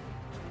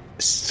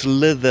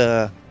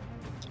 slither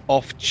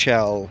off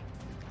Chell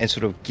and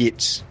sort of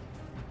get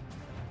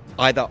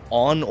either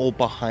on or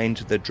behind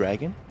the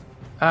dragon?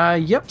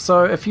 Yep,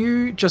 so if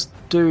you just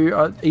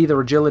do either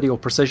agility or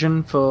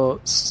precision for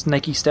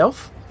snaky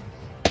stealth.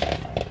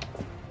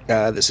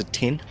 That's a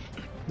 10.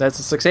 That's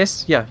a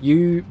success. Yeah,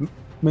 you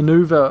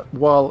maneuver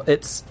while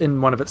it's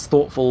in one of its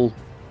thoughtful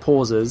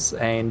pauses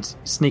and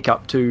sneak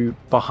up to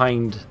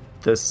behind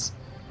this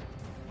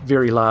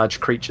very large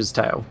creature's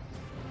tail.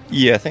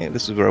 Yeah, I think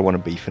this is where I want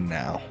to be for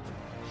now.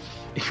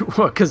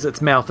 Because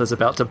its mouth is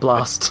about to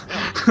blast.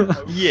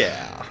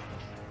 Yeah.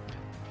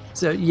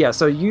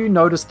 So you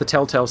notice the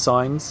telltale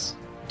signs,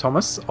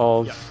 Thomas,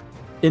 of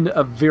in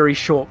a very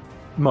short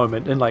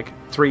moment, in like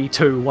 3,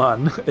 2,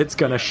 1, it's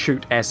going to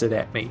shoot acid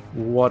at me.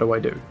 What do I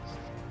do?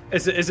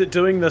 Is it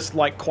doing this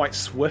like quite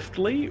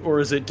swiftly, or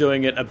is it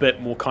doing it a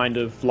bit more kind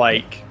of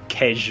like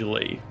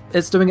casually?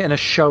 It's doing it in a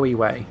showy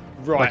way.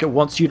 Right. Like it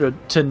wants you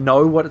to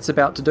know what it's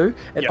about to do.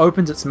 It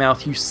opens its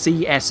mouth, you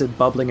see acid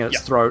bubbling in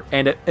its throat,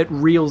 and it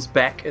reels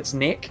back its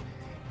neck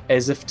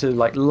as if to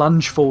like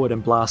lunge forward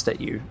and blast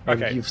at you.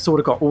 And you've sort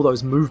of got all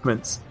those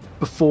movements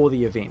before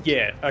the event.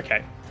 Yeah,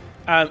 okay.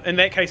 In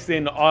that case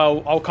then,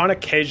 I'll kind of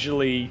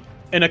casually,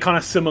 in a kind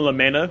of similar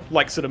manner,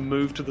 like sort of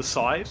move to the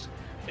side,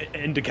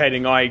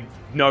 indicating I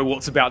know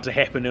what's about to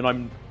happen and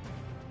I'm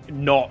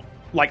not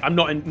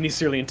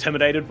necessarily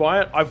intimidated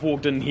by it. I've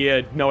walked in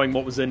here knowing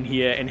what was in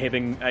here and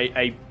having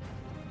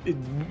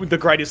the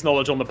greatest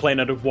knowledge on the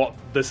planet of what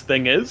this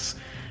thing is.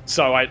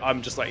 So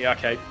I'm just like, yeah,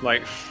 okay,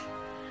 like,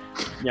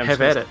 yeah,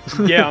 have at it.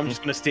 Yeah, I'm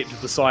just going to step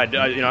to the side.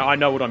 I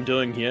know what I'm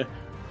doing here.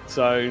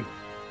 So,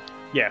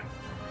 yeah,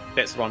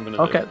 that's what I'm going to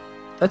do. Okay,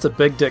 that's a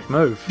big dick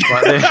move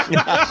right there.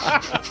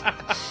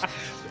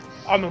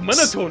 I'm a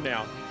Minotaur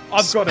now.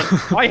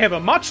 I have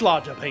a much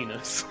larger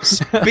penis.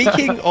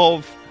 Speaking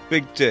of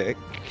big dick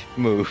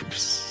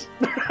moves,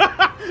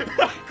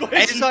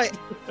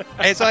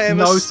 as I am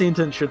no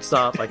sentence should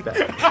start like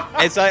that.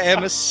 As I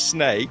am a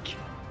snake,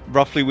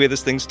 roughly where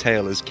this thing's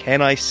tail is,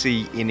 can I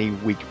see any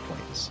weak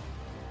points?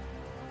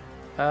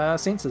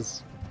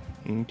 Senses.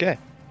 Okay.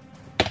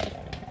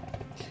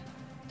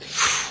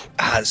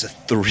 It's a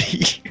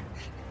 3.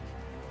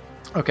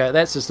 Okay,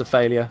 that's just a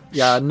failure.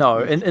 Yeah, no.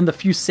 In the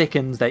few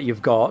seconds that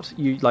you've got,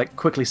 you like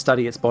quickly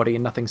study its body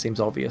and nothing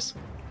seems obvious.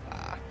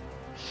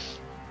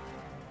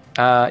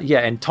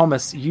 And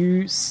Thomas,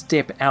 you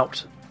step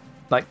out,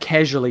 like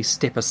casually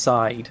step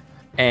aside,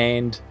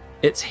 and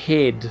its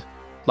head,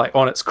 like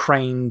on its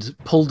craned,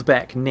 pulled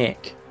back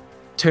neck,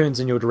 turns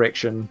in your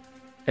direction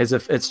as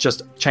if it's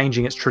just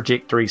changing its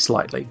trajectory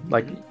slightly.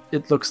 Like,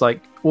 it looks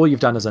like all you've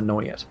done is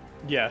annoy it.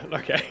 Yeah,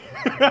 okay.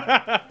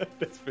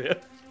 That's fair.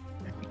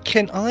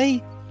 Can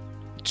I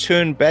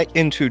turn back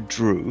into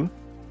Drew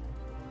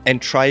and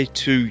try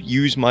to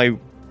use my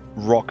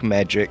rock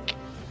magic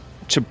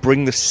to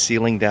bring the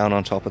ceiling down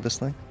on top of this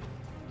thing?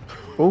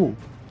 Oh,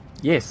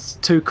 yes.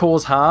 To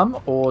cause harm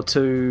or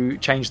to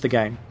change the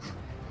game?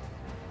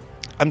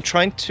 I'm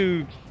trying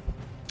to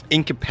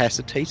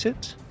incapacitate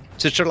it.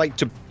 To try like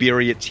to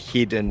bury its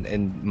head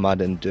in mud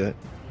and dirt.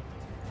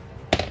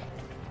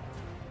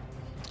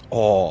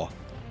 Oh,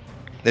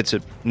 that's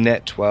a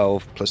nat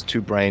 12 plus 2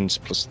 brains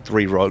plus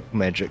 3 rock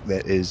magic.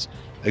 That is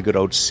a good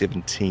old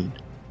 17.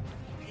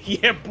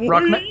 Yeah,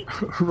 boy.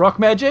 Rock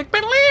magic.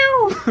 17.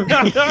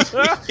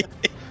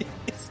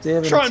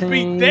 Try and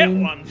beat that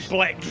one,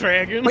 Black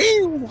Dragon.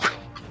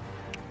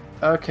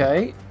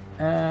 Okay.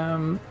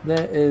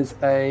 That is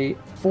a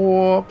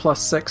 4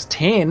 plus 6,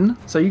 10.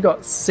 So you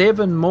got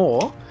 7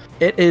 more.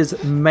 It is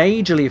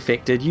majorly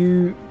affected.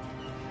 You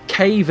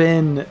cave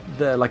in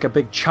like a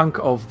big chunk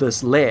of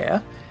this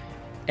lair,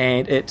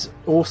 and it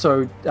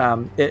also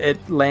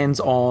it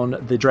lands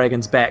on the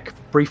dragon's back,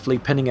 briefly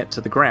pinning it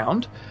to the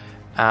ground,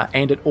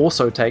 and it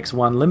also takes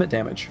 1 limit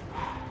damage.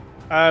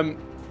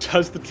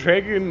 Does the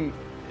dragon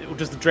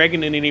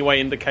in any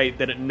way indicate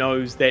that it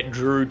knows that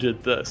Drew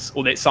did this,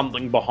 or that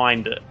something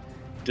behind it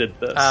did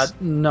this?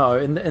 No,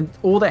 and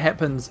all that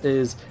happens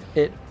is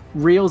it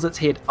reels its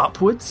head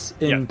upwards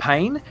in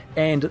pain,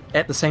 and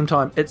at the same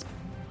time its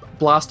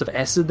blast of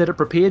acid that it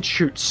prepared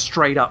shoots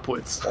straight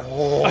upwards,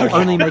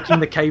 only making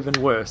the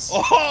cave-in worse.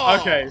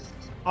 Okay,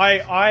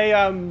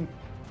 I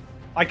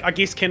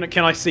guess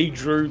can I see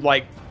Drew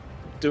like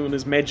doing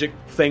his magic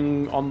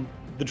thing on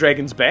the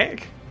dragon's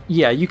back?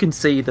 Yeah, you can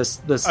see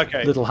this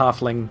little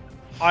halfling.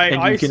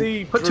 I can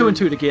see put Drew... 2 and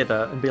 2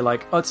 together and be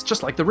like, oh, it's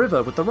just like the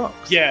river with the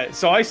rocks. Yeah,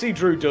 so I see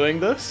Drew doing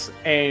this,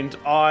 and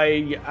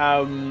I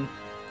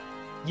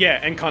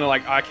and kind of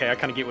like, okay, I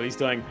kind of get what he's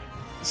doing.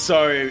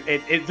 So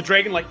the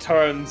dragon like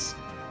turns,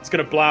 it's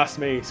gonna blast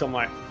me. So I'm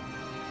like,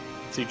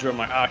 see Drew, I'm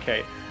like,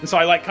 okay. And so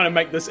I like kind of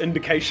make this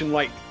indication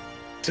like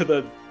to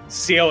the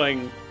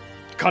ceiling,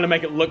 kind of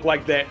make it look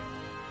like that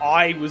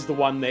I was the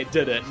one that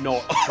did it,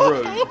 not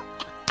Drew.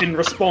 In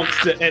response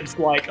to it's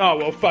like, oh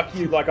well, fuck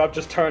you! Like I've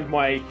just turned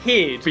my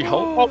head.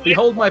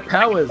 Behold my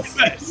powers,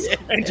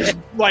 and just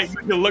like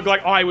make it look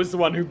like I was the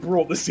one who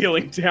brought the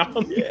ceiling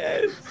down.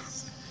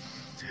 Yes.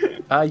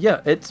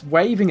 It's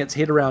waving its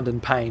head around in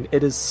pain.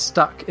 It is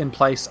stuck in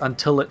place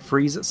until it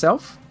frees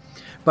itself,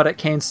 but it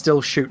can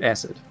still shoot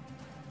acid.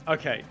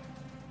 Okay.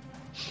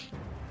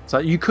 So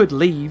you could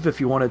leave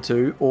if you wanted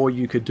to, or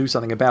you could do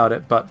something about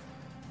it, but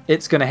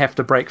it's going to have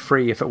to break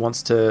free if it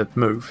wants to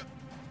move.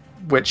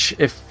 Which,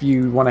 if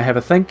you want to have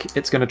a think,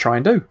 it's going to try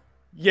and do.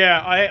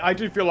 Yeah, I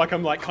do feel like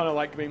I'm like kind of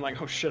like being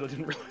like, oh shit, I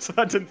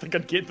didn't think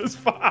I'd get this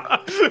far.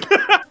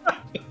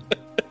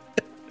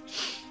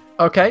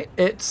 Okay,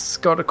 it's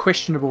got a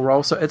questionable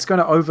roll, so it's going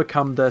to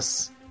overcome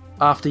this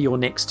after your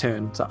next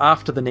turn. So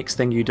after the next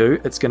thing you do,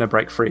 it's going to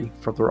break free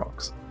from the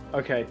rocks.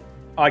 Okay,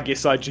 I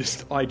guess I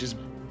just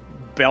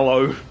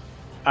bellow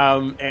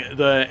at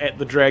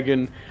the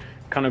dragon,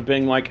 kind of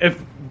being like, if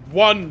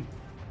one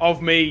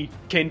of me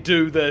can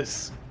do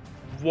this,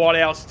 what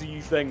else do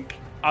you think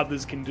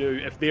others can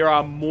do? If there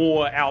are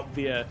more out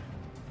there,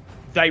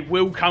 they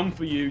will come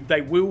for you,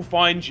 they will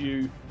find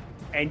you,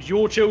 and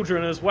your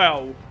children as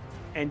well,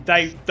 and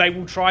they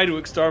will try to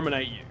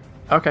exterminate you.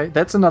 Okay,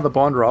 that's another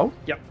bond roll.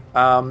 Yep.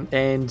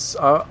 And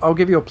I'll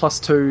give you a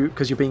 +2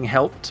 because you're being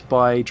helped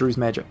by Drew's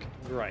magic.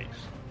 Great.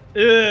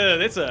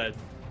 That's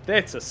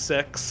a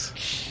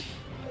 6.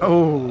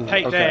 Oh,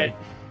 Take okay.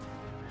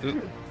 that.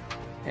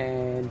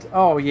 And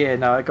oh yeah,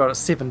 no, I got a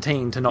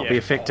 17 to not be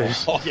affected.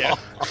 Yeah.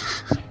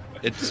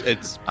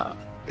 It's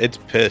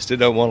pissed. It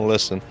don't want to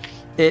listen.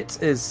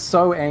 It is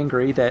so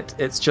angry that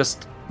it's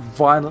just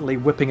violently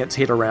whipping its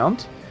head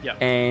around.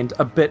 Yep. And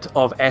a bit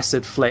of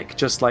acid fleck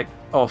just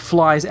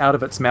flies out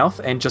of its mouth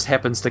and just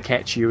happens to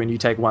catch you, and you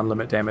take 1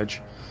 limit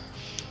damage.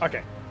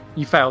 Okay.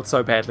 You failed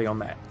so badly on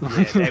that.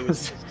 That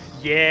was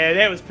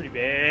pretty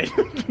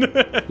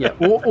bad. Yeah,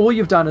 all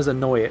you've done is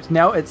annoy it.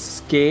 Now it's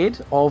scared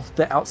of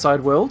the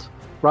outside world.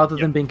 Rather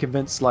than being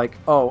convinced like,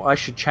 oh, I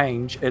should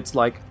change, it's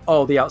like,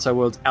 oh, the outside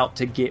world's out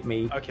to get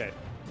me. Okay.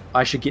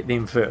 I should get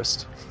them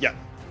first. Yeah.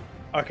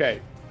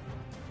 Okay.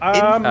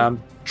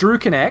 Drew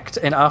can act,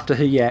 and after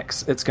he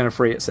acts, it's going to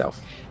free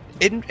itself.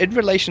 In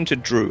relation to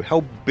Drew,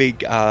 how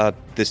big are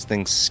this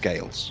thing's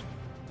scales?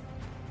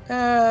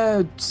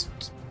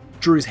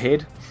 Drew's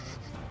head.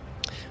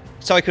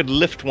 So I could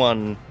lift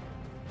one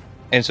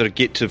and sort of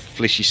get to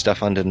fleshy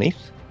stuff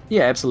underneath?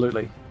 Yeah,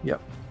 absolutely.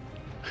 Yep.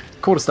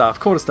 Quarterstaff,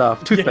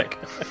 toothpick.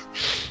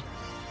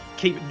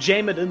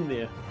 Jam it in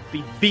there.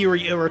 Be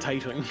very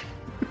irritating.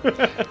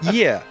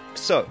 Yeah,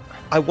 so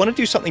I want to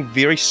do something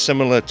very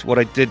similar to what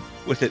I did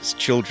with its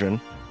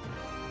children.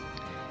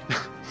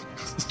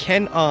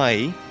 Can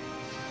I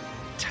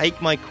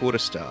take my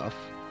quarterstaff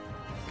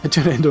and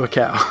turn it into a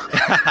cow?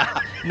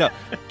 No,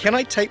 can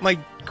I take my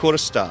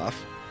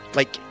quarterstaff,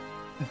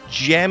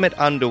 jam it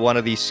under one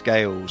of these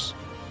scales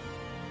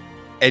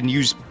and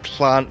use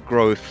plant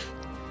growth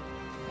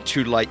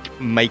to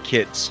make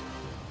it,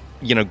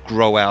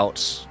 grow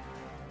out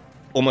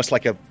almost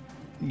like a,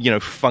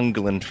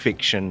 fungal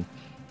infection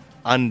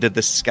under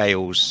the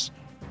scales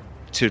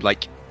to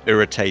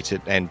irritate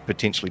it and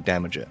potentially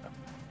damage it?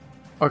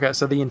 Okay,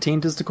 so the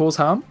intent is to cause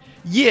harm?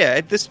 Yeah,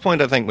 at this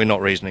point I think we're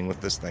not reasoning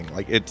with this thing.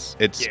 It's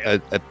a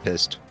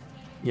pissed.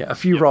 Yeah, a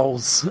few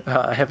rolls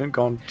have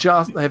gone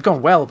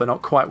well, but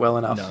not quite well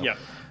enough. No. Yeah.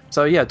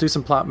 So yeah, do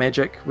some plant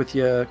magic with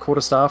your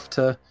quarterstaff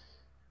to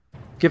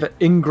give it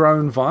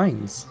ingrown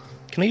vines.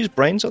 Can I use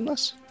brains on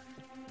this?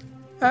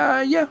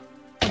 Yeah.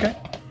 Okay.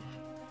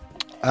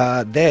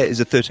 There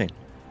is a 13.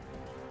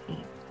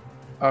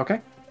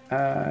 Okay.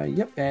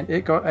 Yep, and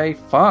it got a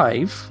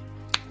 5.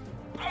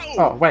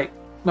 Oh, wait.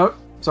 No,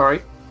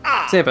 sorry.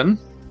 7.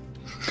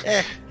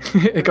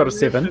 It got a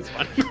 7.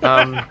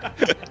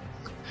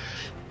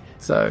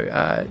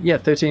 So,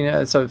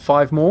 13, so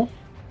 5 more.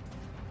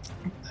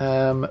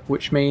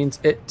 Which means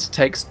it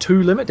takes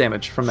 2 limit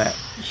damage from that.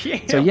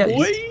 So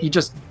you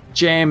just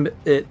jam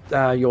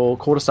your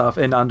quarterstaff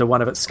in under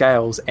one of its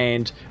scales,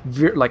 and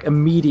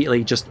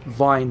immediately just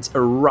vines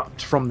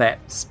erupt from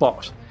that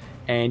spot,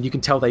 and you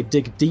can tell they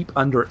dig deep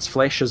under its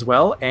flesh as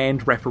well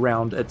and wrap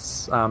around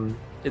its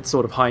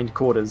sort of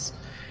hindquarters,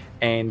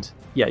 and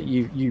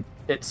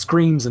it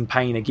screams in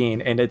pain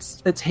again, and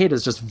its head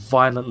is just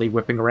violently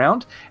whipping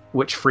around,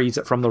 which frees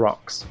it from the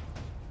rocks.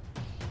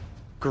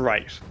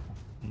 Great.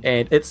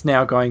 And it's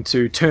now going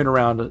to turn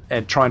around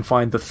and try and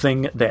find the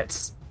thing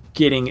that's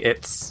getting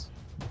its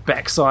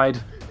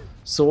backside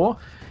sore.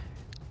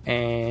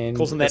 And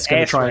causing that it's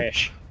going ass to try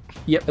rash.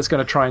 Yep, it's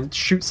going to try and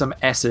shoot some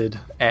acid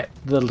at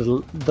the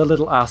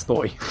little ass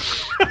boy.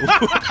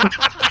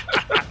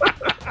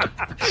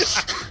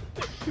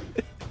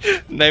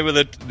 Name of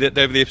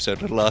the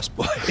episode, Little Ass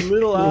Boy.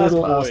 Little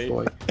ass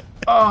boy.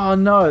 Oh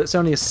no, it's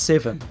only a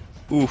 7.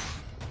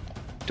 Oof.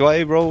 Do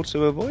I roll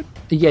to avoid?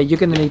 Yeah, you're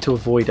going to need to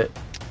avoid it.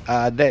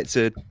 That's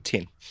a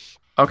 10.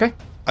 Okay.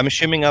 I'm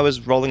assuming I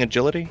was rolling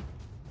agility?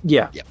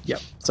 Yeah.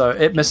 So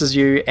it misses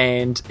you,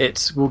 and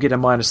it will get a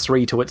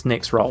 -3 to its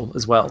next roll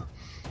as well.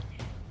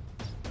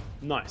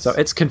 Nice. So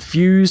it's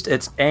confused,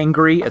 it's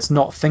angry, it's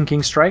not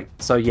thinking straight.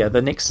 So yeah,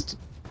 the next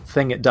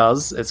thing it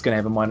does, it's going to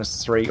have a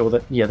 -3, or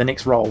the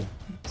next roll.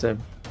 So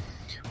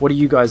what do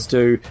you guys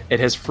do? It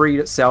has freed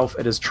itself,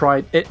 it has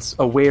tried, it's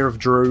aware of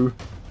Drew.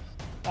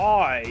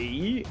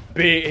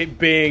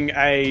 Being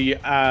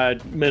a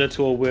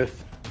minotaur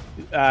with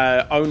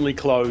only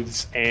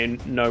clothes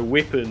and no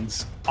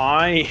weapons,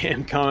 I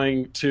am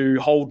going to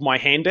hold my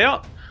hand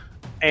out,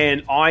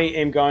 and I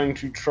am going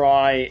to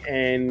try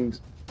and,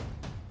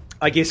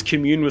 I guess,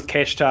 commune with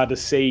Kashtar to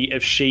see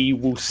if she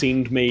will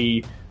send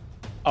me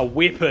a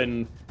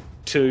weapon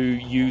to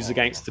use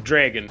against the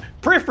dragon.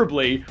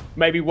 Preferably,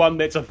 maybe one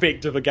that's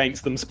effective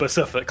against them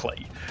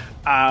specifically.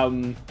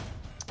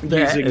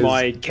 Using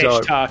my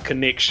Kashtar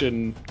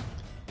connection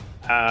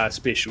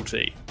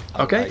specialty.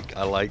 Okay.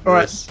 I like All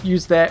this. right,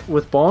 use that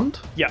with Bond.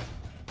 Yeah.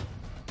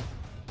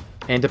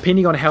 And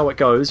depending on how it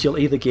goes, you'll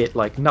either get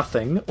like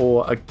nothing,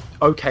 or a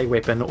okay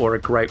weapon, or a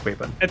great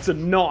weapon. It's a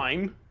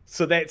 9,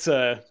 so that's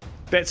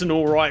an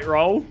alright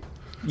roll.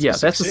 Yeah,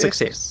 that's a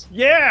success.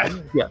 Yeah!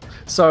 Yeah.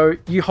 So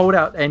you hold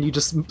out and you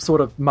just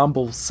sort of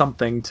mumble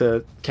something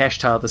to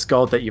Kashtar, this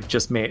god that you've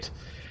just met,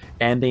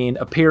 and then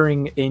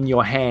appearing in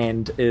your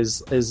hand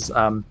is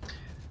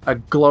a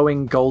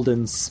glowing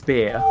golden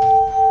spear.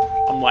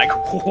 I'm like,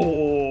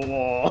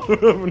 whoa,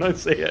 when I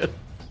see it.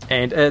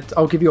 And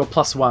I'll give you a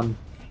 +1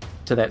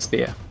 to that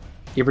spear.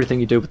 Everything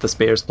you do with the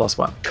spear is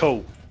 +1.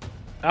 Cool.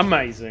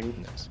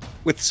 Amazing.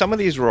 With some of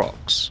these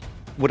rocks,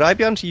 would I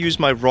be able to use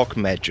my rock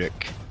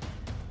magic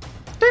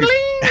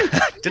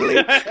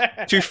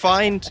to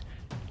find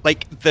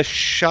like the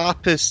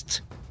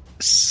sharpest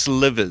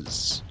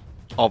slivers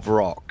of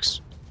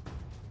rocks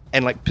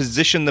and like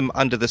position them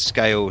under the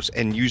scales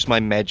and use my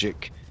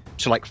magic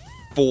to like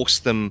force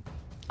them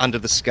under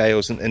the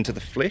scales and into the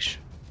flesh?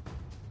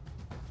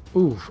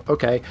 Ooh,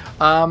 okay.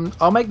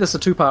 I'll make this a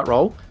 2-part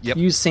roll. Yep.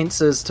 Use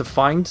senses to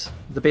find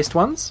the best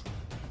ones.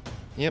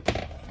 Yep.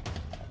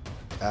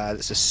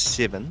 That's a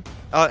 7.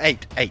 Oh,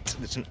 8.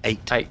 That's an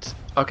 8. 8.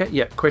 Okay,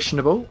 yeah,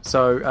 questionable.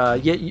 So,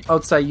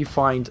 I'd say you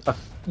find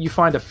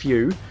a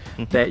few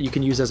that you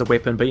can use as a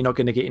weapon, but you're not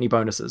going to get any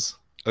bonuses.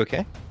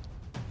 Okay.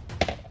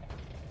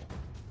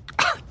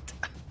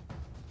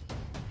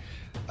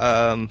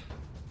 You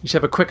just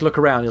have a quick look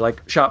around. You're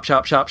like, sharp,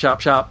 sharp, sharp,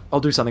 sharp, sharp. I'll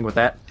do something with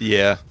that.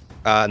 Yeah.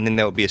 And then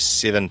that would be a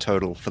 7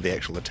 total for the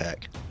actual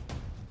attack.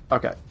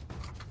 Okay.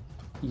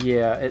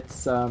 Yeah,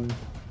 it's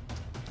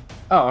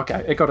Oh,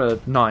 okay. It got a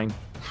 9.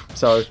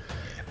 So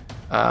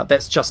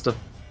that's just a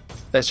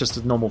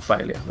normal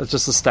failure. It's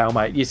just a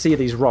stalemate. You see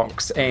these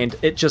rocks, and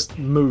it just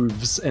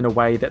moves in a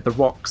way that the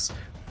rocks,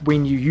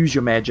 when you use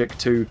your magic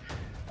to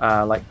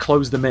like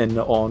close them in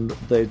on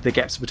the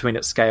gaps between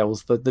its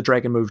scales, the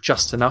dragon moves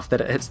just enough that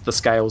it hits the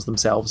scales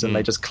themselves, and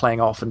they just clang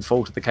off and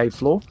fall to the cave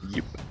floor.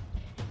 Yep.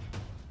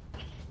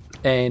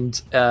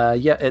 And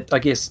I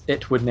guess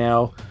it would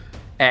now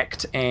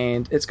act,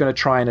 and it's going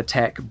to try and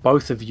attack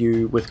both of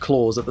you with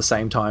claws at the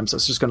same time. So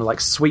it's just going to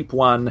like sweep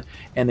one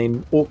and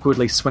then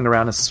awkwardly swing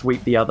around and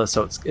sweep the other.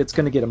 So it's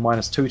going to get a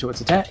 -2 to its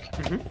attack.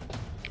 Mm-hmm.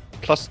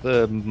 Plus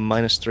the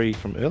 -3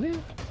 from earlier?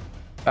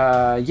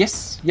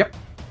 Yes. Yep.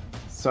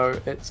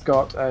 So it's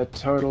got a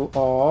total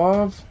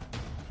of...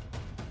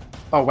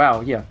 Oh,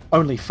 wow. Yeah.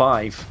 Only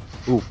 5.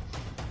 Ooh.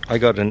 I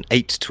got an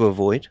 8 to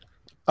avoid.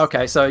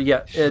 Okay, so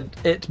yeah,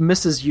 it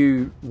misses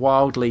you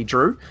wildly,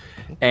 Drew,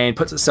 and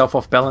puts itself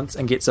off balance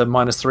and gets a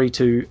 -3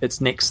 to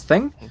its next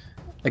thing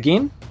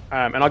again.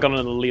 And I got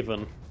an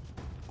 11.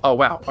 Oh,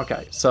 wow.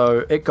 Okay,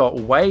 so it got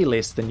way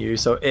less than you,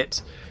 so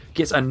it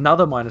gets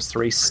another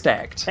 -3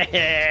 stacked.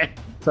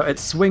 So it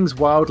swings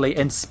wildly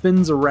and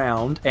spins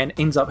around and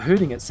ends up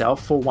hurting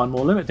itself for 1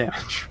 more limit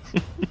damage.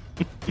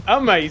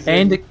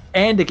 Amazing.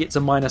 And it gets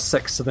a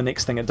 -6 to the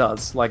next thing it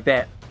does. Like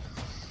that.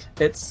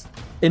 It's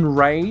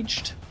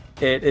enraged.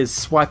 It is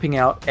swiping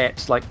out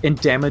at, like, and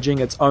damaging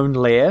its own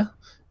lair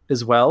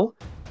as well,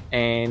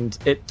 and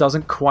it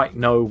doesn't quite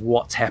know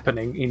what's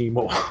happening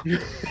anymore.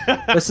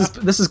 This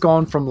has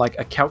gone from, like,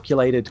 a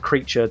calculated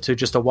creature to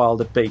just a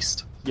wilder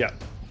beast. Yeah.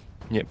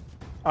 Yep.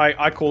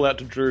 I call out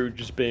to Drew,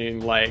 just being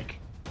like,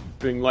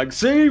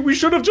 see, we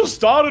should have just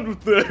started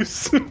with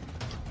this.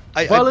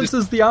 Violence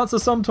is the answer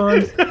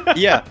sometimes.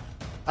 Yeah.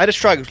 I just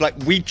tried. It was like,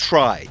 we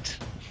tried.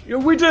 Yeah,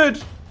 we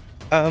did.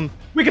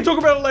 We can talk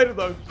about it later,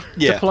 though.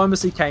 Yeah.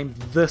 Diplomacy came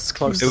this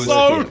close. It was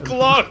So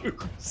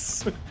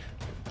close.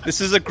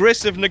 This is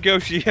aggressive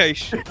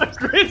negotiation.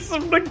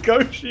 Aggressive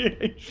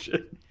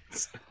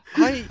negotiations.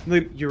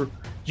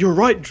 You're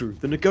right, Drew.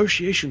 The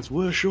negotiations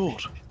were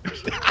short.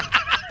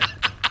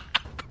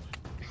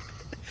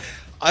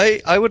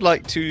 I would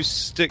like to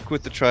stick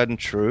with the tried and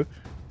true.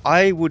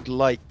 I would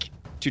like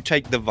to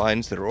take the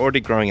vines that are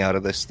already growing out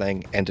of this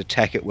thing and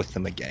attack it with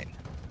them again.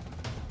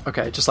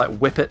 Okay, just like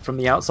whip it from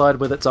the outside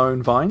with its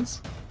own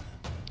vines?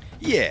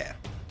 Yeah.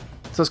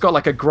 So it's got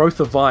like a growth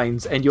of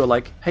vines, and you're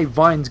like, hey,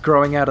 vines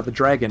growing out of the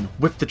dragon,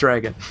 whip the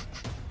dragon.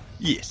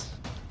 Yes.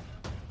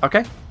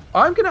 Okay.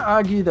 I'm going to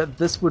argue that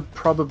this would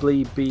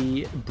probably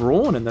be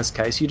brawn in this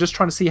case. You're just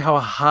trying to see how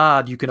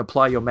hard you can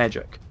apply your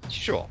magic.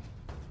 Sure.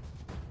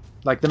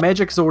 Like, the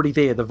magic's already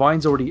there, the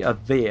vines already are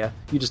there.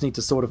 You just need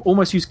to sort of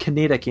almost use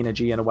kinetic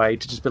energy in a way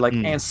to just be like,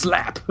 and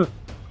slap.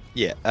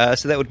 Yeah,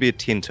 so that would be a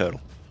 10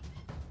 total.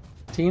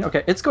 10?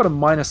 Okay, it's got a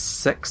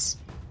 -6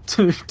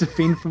 to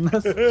defend from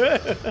this.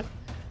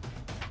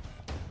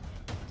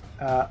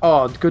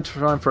 Good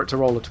time for it to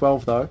roll a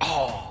 12, though.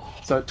 Oh.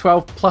 So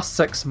 12 plus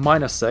 6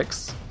 minus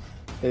 6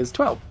 is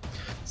 12.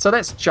 So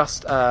that's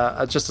just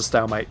a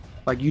stalemate.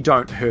 Like, you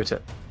don't hurt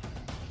it.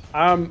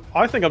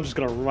 I think I'm just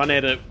going to run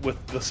at it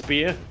with the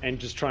spear and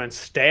just try and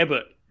stab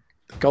it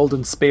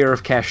Golden Spear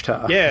of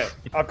Kashtar. Yeah,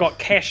 I've got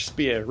Cash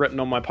Spear written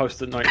on my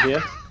post-it note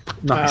here.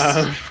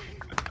 Nice.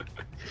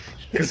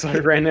 Because I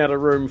ran out of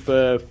room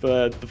for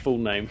the full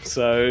name.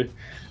 So,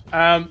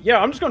 yeah,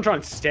 I'm just going to try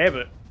and stab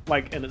it,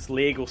 like, in its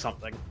leg or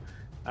something.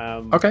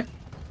 Okay.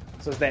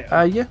 So is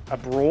that yeah. a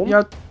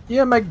brawn?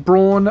 Yeah, make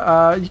brawn.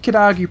 You could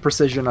argue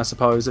precision, I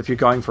suppose, if you're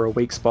going for a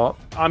weak spot.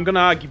 I'm going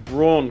to argue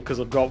brawn because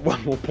I've got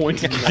one more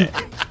point in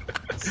that.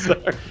 So,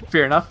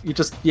 fair enough. You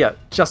just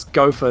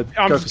go for.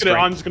 I'm just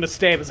gonna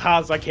stab as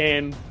hard as I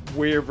can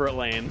wherever it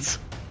lands.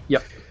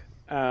 Yep.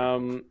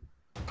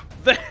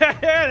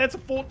 That's a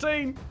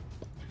 14.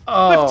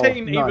 Oh,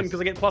 15 nice. even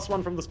because I get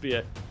 +1 from the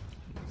spear.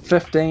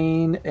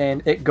 15,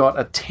 and it got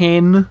a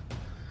 10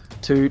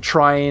 to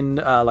try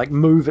and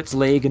move its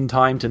leg in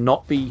time to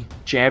not be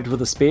jabbed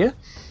with a spear.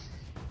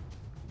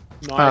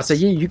 Nice. So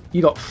yeah,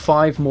 you got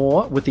 5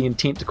 more with the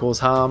intent to cause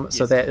harm. Yes.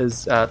 So that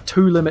is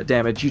 2 limit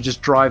damage. You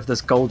just drive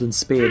this golden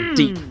spear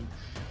deep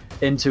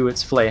into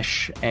its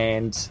flesh,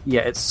 and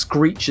yeah, it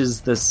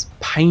screeches this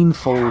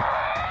painful,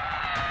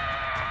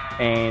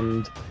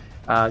 and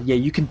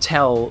you can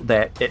tell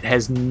that it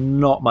has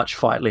not much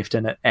fight left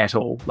in it at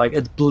all. Like,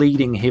 it's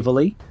bleeding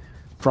heavily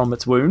from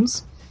its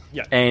wounds,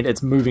 and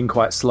it's moving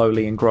quite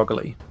slowly and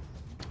groggily.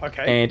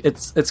 Okay. And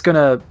it's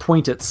gonna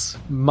point its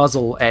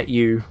muzzle at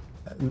you,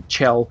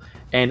 Chell,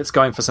 and it's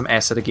going for some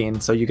acid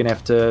again, so you're gonna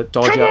have to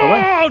dodge out the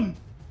way.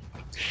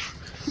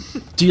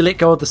 Do you let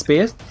go of the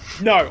spear?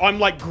 No, I'm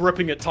like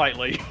gripping it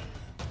tightly.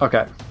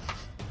 Okay.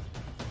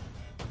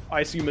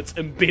 I assume it's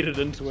embedded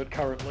into it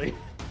currently.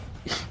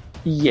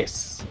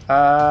 Yes.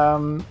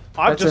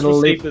 I've just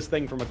received this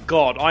thing from a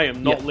god. I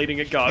am not letting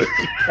it go.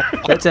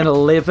 That's an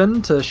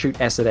 11 to shoot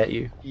acid at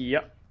you.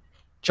 Yep.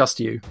 Just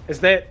you.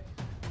 Is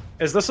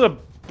this a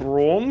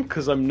brawn?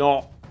 Because I'm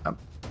not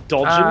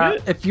dodging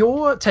it. If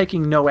you're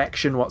taking no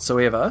action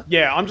whatsoever,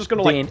 yeah, I'm just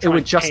gonna then it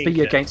would just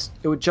be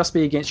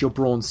against your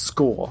brawn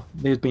score.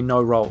 There'd be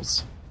no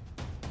rolls.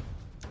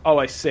 Oh,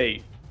 I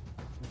see.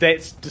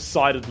 That's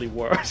decidedly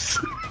worse.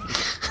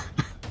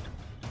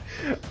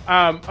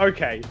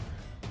 Okay.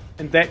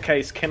 In that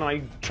case, can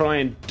I try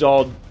and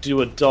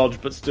do a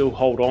dodge, but still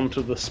hold on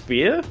to the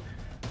spear?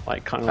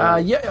 Like, kind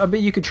of. Yeah, I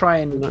mean, you could try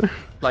and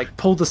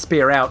pull the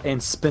spear out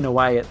and spin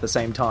away at the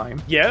same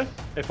time. Yeah,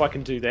 if I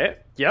can do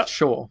that. Yep.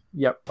 Sure.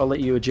 Yep. I'll let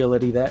you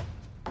agility that.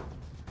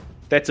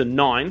 That's a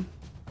 9.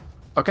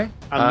 Okay.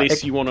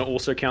 Unless you want to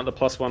also count the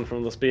 +1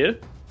 from the spear.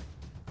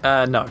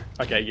 No.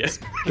 Okay. Yes.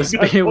 The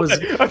spear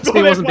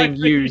wasn't being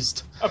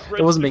used.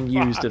 It wasn't being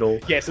used at all.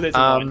 Yeah. So that's a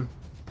 9.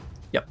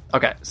 Yep.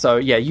 Okay. So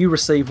yeah, you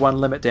receive 1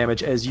 limit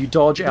damage as you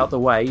dodge out the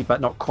way, but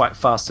not quite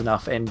fast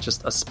enough, and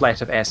just a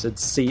splat of acid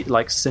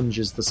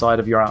singes the side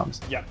of your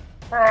arms. Yeah.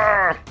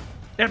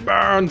 It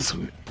burns.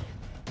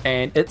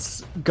 And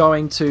it's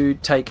going to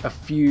take a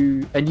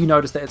few, and you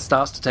notice that it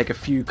starts to take a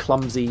few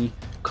clumsy,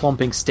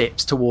 clomping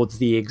steps towards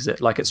the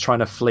exit, like it's trying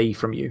to flee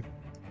from you.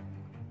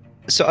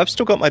 So I've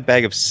still got my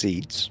bag of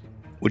seeds,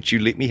 which you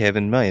let me have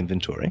in my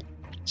inventory.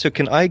 So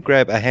can I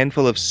grab a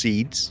handful of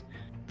seeds,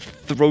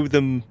 throw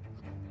them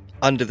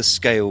under the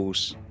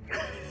scales,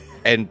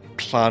 and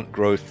plant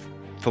growth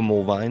for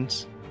more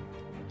vines?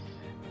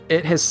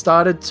 It has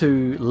started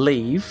to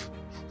leave,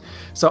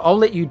 so I'll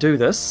let you do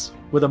this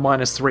with a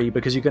 -3,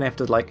 because you're going to have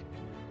to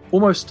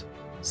almost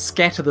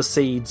scatter the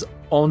seeds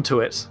onto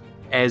it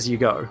as you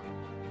go.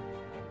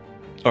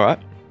 All right.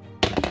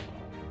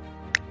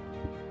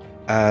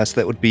 So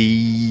that would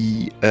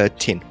be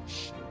 10.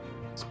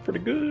 It's pretty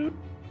good.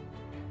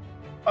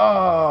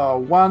 Oh,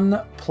 1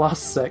 +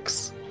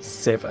 6,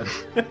 7.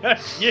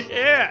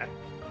 Yeah.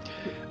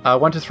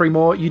 1 to 3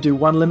 more. You do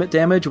 1 limit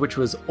damage, which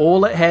was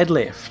all it had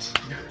left.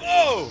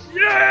 Oh,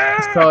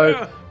 yeah.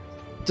 So,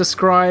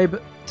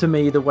 describe to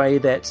me the way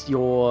that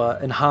your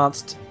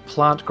enhanced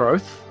plant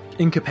growth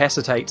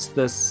incapacitates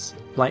this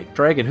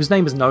dragon, whose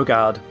name is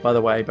Nogard, by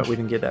the way, but we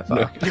didn't get that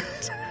far.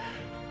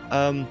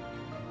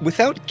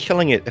 Without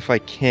killing it, if I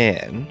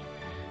can,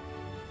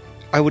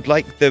 I would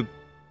like the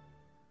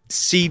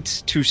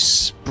seeds to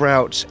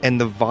sprout and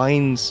the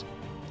vines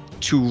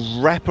to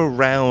wrap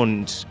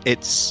around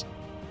its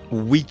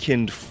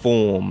weakened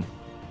form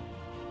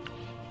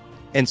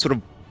and sort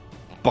of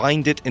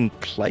bind it in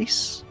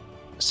place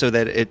so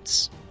that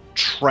it's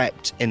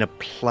trapped in a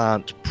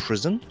plant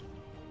prison.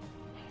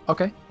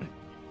 Okay.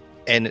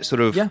 And it's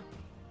sort of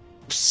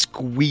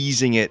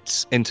squeezing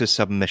it into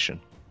submission.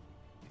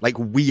 Like,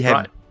 we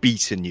have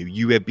beaten you.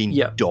 You have been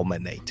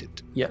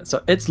dominated. Yeah,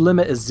 so its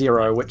limit is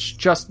 0, which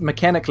just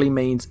mechanically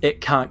means it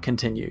can't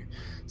continue.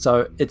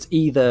 So it's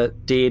either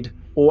dead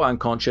or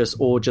unconscious,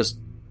 or just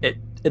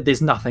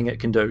there's nothing it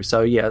can do.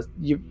 So yeah,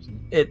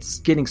 it's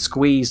getting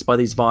squeezed by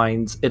these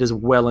vines. It is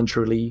well and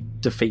truly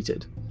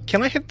defeated.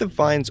 Can I have the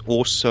vines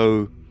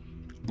also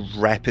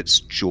wrap its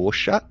jaw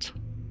shut?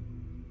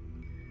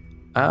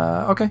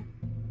 Okay.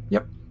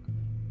 Yep.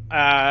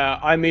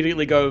 I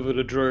immediately go over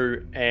to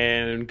Drew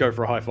and go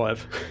for a high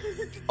five.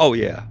 Oh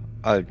yeah,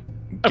 I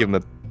give him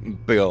a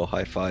big old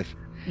high five.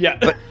 Yeah.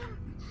 But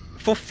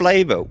for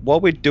flavor, while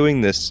we're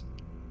doing this,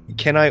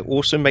 can I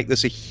also make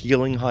this a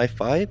healing high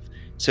five?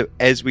 So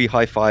as we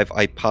high five,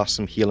 I pass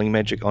some healing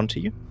magic onto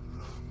you?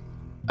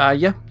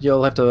 Yeah,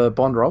 you'll have to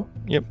bond roll.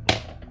 Yep.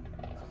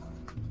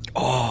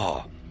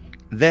 Oh,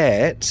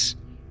 that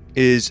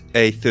is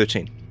a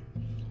 13.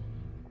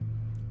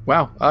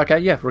 Wow. Okay,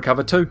 yeah,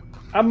 recover 2.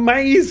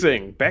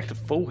 Amazing! Back to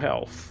full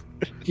health.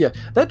 Yeah,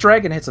 that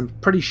dragon had some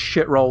pretty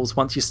shit rolls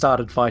once you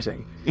started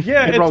fighting.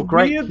 Yeah, It it's rolled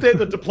great. weird that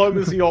the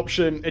diplomacy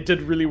option, it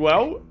did really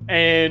well,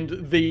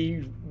 and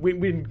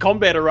when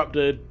combat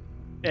erupted,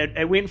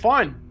 it went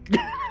fine.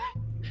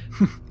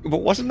 But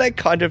wasn't that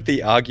kind of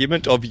the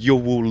argument of you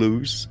will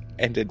lose?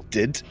 And it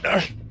did.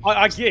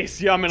 I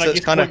guess, yeah, I mean, So I it's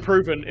guess kinda- point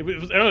proven.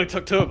 It only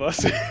took 2 of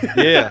us.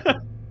 Yeah.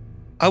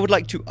 I would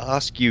like to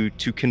ask you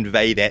to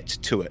convey that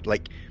to it.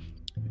 Like,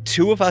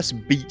 2 of us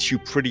beat you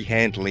pretty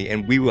handily,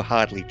 and we were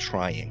hardly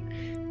trying.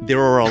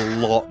 There are a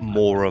lot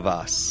more of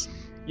us.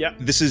 Yeah.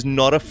 This is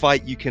not a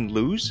fight you can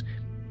lose,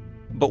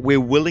 but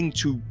we're willing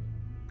to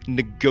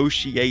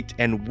negotiate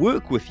and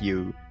work with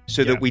you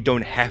so Yeah. that we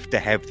don't have to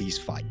have these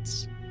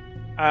fights.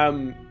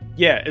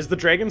 Yeah, is the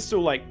dragon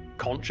still, like,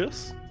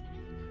 conscious?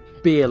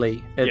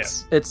 Barely.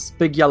 Its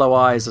big yellow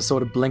eyes are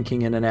sort of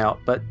blinking in and out,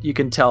 but you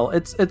can tell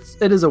it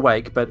is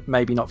awake, but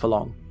maybe not for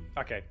long.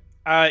 Okay.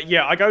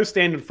 Yeah, I go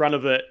stand in front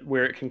of it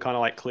where it can kind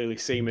of, like, clearly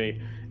see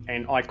me,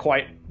 and I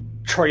quite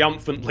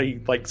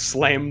triumphantly, like,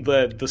 slam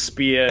the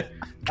spear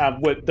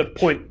with the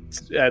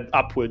point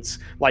upwards,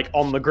 like,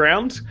 on the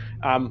ground.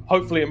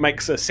 Hopefully it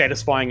makes a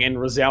satisfying and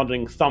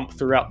resounding thump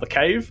throughout the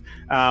cave.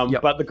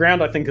 Yep. But the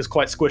ground, I think, is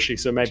quite squishy,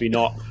 so maybe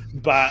not.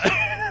 But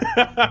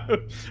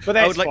but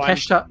that's would like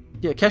fine.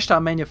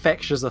 Kashtar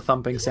manufactures a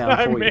thumping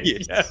sound for you.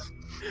 Yes.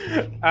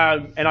 Yeah.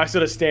 And I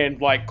sort of stand,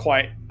 like,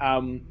 quite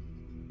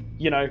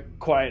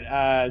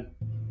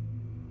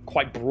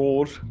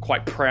broad,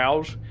 quite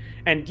proud,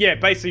 and yeah,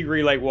 basically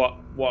relay what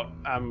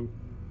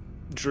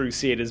Drew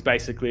said is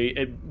basically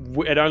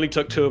it only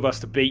took 2 of us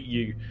to beat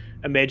you.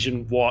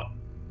 Imagine what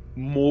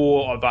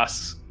more of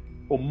us,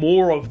 or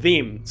more of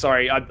them.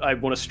 Sorry, I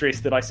want to stress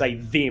that I say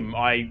them,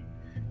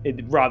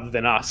 rather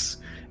than us.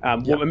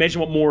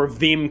 Imagine what more of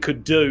them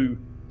could do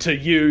to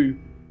you,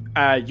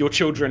 your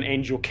children,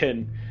 and your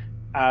kin.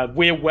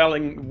 We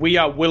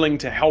are willing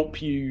to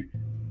help you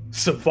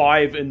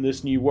survive in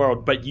this new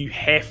world, but you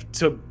have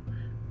to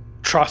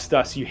trust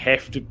us. You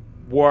have to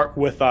work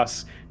with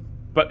us,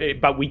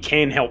 but we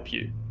can help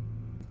you.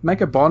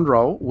 Make a bond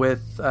roll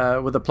with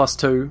a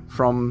 +2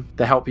 from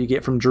the help you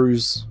get from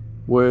Drew's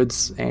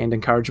words and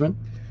encouragement.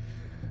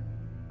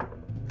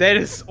 That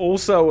is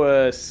also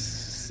a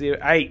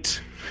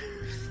 8.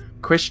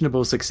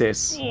 Questionable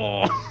success.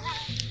 Oh.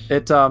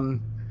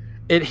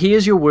 It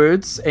hears your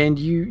words, and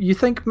you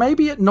think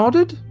maybe it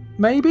nodded,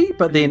 maybe,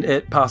 but then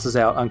it passes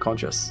out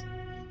unconscious.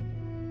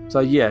 So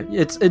yeah,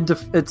 it's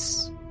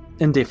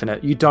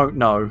indefinite. You don't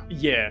know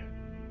Yeah.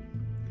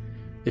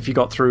 if you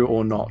got through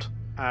or not.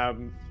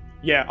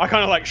 Yeah, I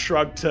kind of like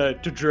shrugged to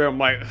Drew. I'm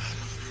like,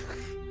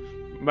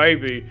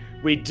 maybe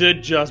we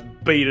did just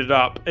beat it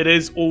up. It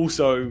is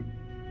also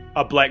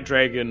a black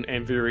dragon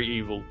and very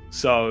evil.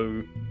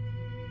 So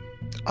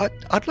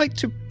I'd like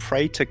to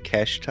pray to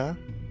Kashtar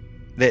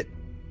that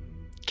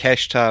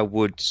Kashtar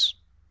would,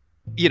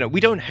 we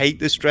don't hate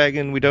this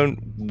dragon, we don't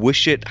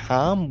wish it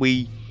harm,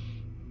 we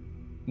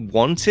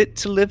want it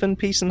to live in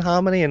peace and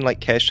harmony, and like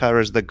Kashtar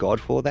is the god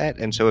for that.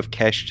 And so if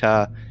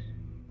Kashtar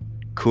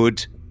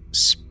could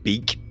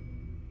speak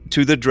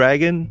to the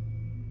dragon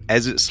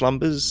as it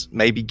slumbers,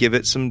 maybe give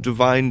it some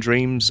divine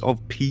dreams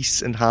of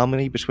peace and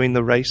harmony between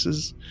the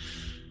races.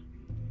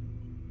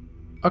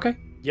 Okay.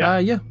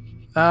 Yeah.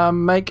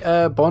 Make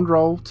a bond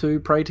roll to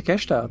pray to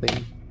Kashtar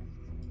then.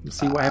 We'll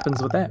see what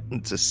happens with that.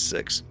 It's a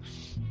 6.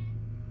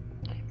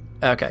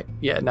 Okay,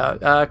 yeah,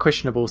 no,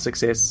 questionable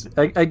success.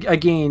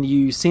 Again,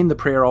 you send the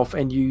prayer off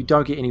and you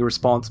don't get any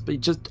response, but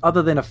just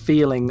other than a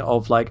feeling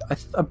of like,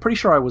 I'm pretty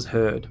sure I was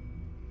heard.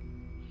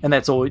 And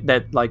that's all,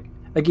 that, like,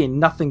 again,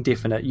 nothing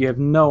definite. You have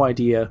no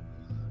idea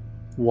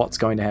what's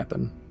going to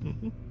happen.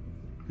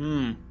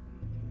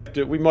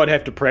 we might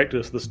have to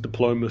practice this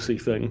diplomacy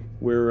thing.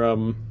 We're A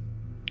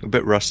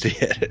bit rusty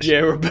at it.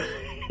 we're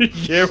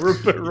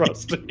a bit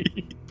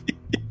rusty.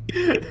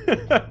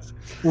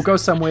 We'll go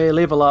somewhere,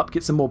 level up,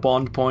 get some more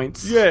bond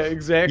points. Yeah,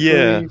 exactly.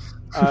 Yeah.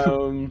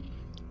 We'll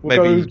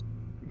Maybe-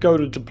 go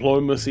to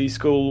diplomacy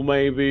school,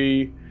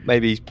 maybe.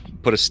 Maybe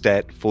put a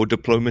stat for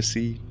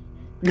diplomacy.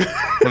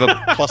 Have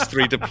a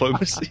 +3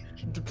 diplomacy.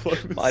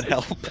 Diplomacy. Might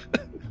help.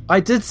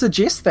 I did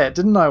suggest that,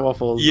 didn't I,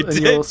 Waffles? You in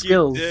did, your you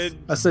skills. did.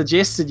 I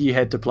suggested you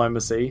had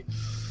diplomacy.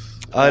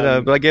 I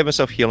know, but I gave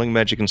myself healing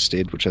magic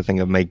instead, which I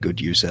think I've made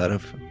good use out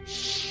of.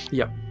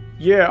 Yep.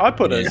 Yeah, I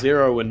put a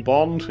 0 in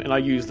bond, and I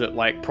used it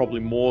like probably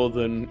more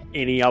than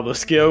any other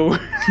skill.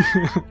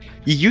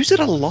 You use it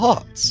a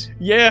lot.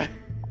 Yeah.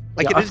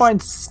 Like Yeah, it I is- find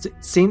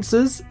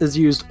senses is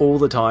used all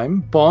the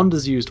time, bond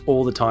is used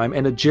all the time,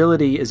 and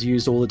agility is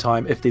used all the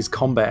time if there's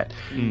combat.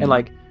 And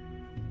like,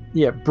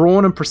 yeah,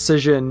 brawn and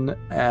precision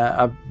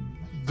are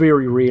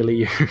very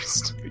rarely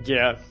used.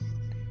 Yeah.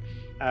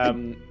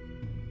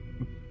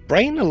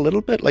 brain a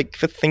little bit, like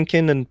for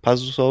thinking and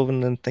puzzle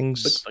solving and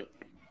things.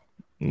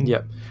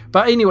 Yeah.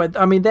 But anyway,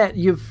 I mean, that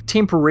you've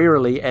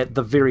temporarily, at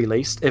the very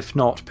least, if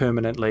not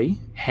permanently,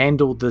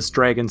 handled this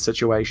dragon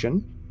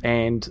situation.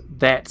 And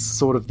that's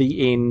sort of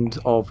the end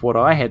of what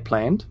I had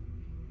planned.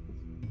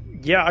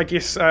 Yeah, I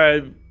guess.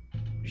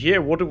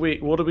 What do we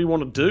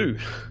want to do,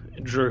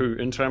 Drew?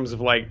 In terms of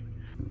like,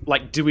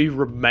 do we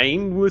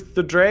remain with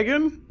the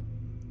dragon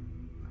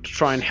to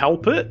try and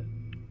help it?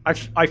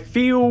 I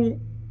feel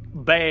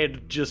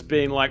bad just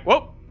being like,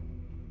 well,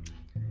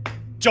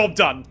 job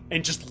done,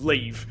 and just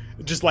leave.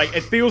 Just like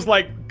it feels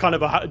like kind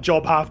of a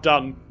job half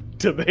done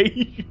to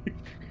me.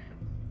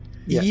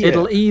 Yeah.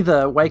 It'll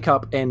either wake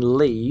up and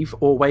leave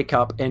or wake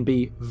up and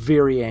be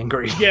very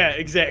angry. Yeah,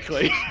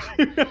 exactly.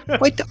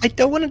 Wait, I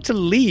don't want it to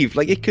leave.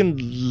 Like, it can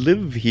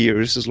live here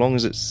as long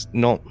as it's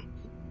not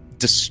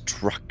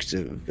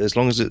destructive. As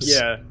long as it's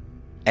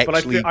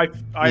actually...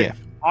 But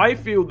I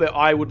feel that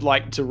I would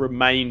like to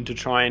remain to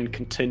try and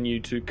continue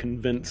to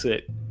convince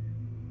it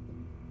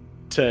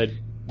to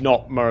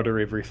not murder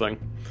everything.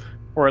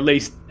 Or at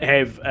least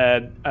have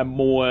a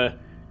more...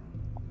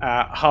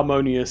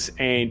 harmonious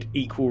and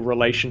equal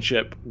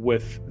relationship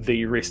with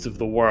the rest of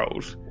the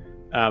world,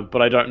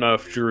 but I don't know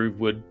if Drew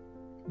would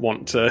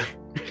want to.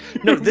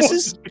 No, this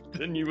is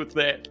continue with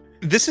that.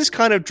 This is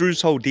kind of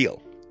Drew's whole deal.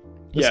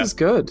 This is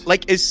good.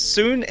 Like, as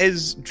soon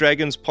as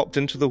dragons popped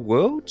into the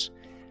world,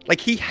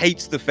 like, he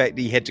hates the fact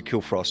that he had to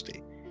kill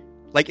Frosty.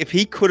 Like, if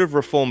he could have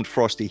reformed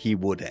Frosty, he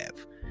would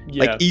have.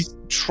 Yeah. Like, he's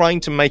trying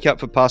to make up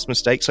for past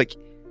mistakes. Like,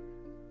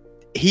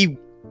 he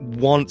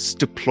wants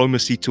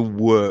diplomacy to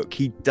work.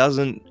 He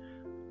doesn't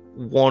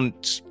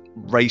want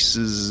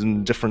races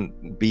and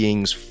different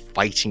beings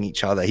fighting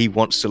each other. He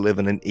wants to live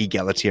in an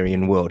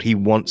egalitarian world. He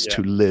wants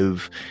to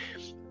live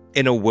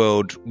in a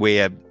world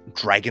where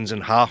dragons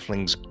and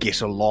halflings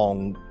get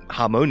along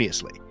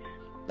harmoniously.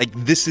 Like,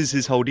 this is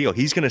his whole deal.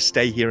 He's going to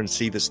stay here and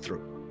see this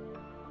through.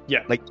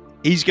 Yeah. Like,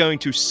 he's going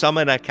to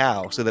summon a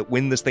cow so that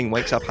when this thing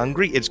wakes up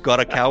hungry, it's got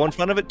a cow in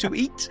front of it to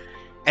eat.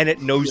 And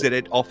it knows that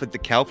it offered the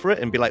cow for it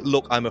and be like,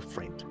 look, I'm a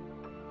friend.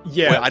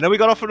 Yeah. Well, I know we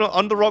got off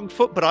on the wrong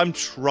foot, but I'm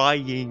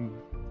trying.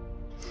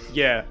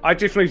 Yeah, I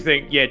definitely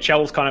think,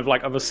 Chell's kind of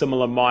like of a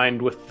similar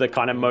mind with the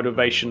kind of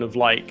motivation of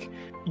like,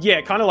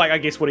 kind of like, I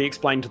guess what he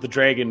explained to the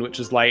dragon, which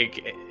is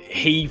like,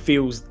 he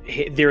feels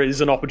there is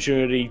an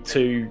opportunity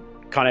to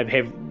kind of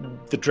have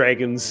the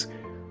dragons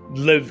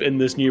live in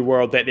this new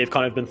world that they've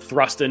kind of been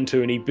thrust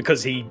into, and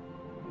because he,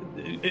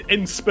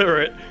 in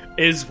spirit,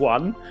 is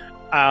one.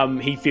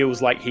 He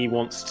feels like he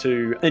wants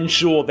to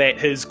ensure that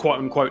his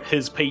quote-unquote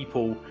his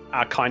people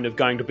are kind of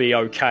going to be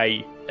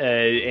okay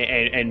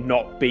and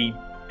not be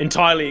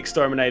entirely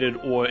exterminated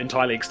or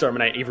entirely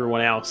exterminate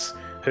everyone else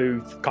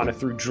who kind of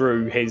through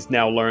Drew has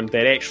now learned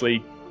that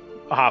actually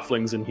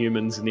halflings and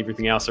humans and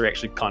everything else are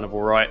actually kind of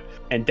alright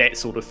and that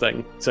sort of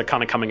thing. So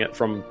kind of coming at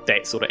from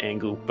that sort of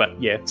angle, but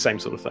same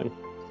sort of thing.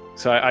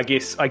 So I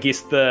guess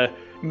the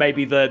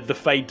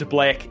fade to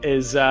black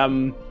is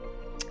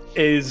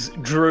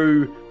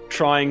Drew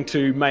trying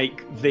to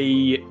make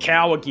the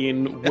cow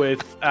again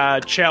with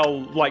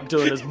Chell like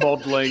doing his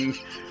modelling,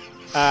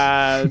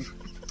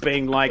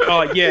 being like,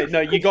 oh yeah,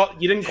 no, you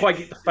didn't quite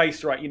get the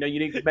face right. You know, you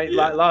need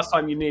last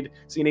time you need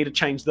to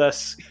change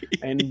this,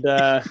 and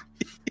and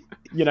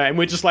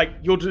we're just like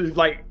you're just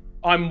like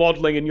I'm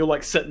modelling and you're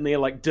like sitting there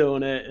like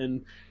doing it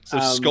and so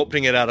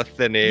sculpting it out of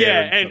thin air.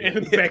 Yeah, and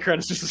in the background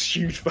it's just this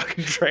huge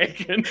fucking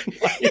dragon.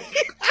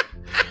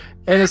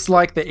 And it's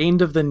like the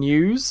end of the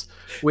news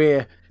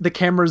where the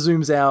camera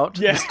zooms out,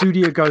 the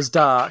studio goes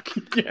dark,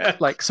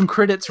 like some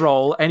credits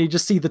roll, and you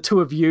just see the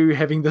two of you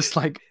having this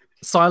like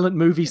silent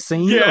movie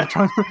scene of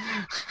trying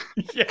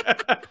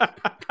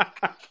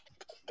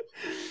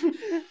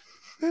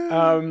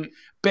to...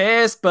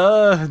 Bears,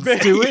 birds,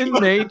 doing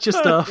nature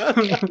stuff.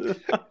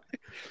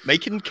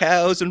 Making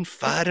cows and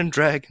fighting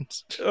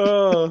dragons.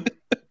 Oh.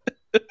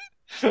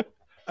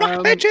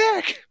 Rock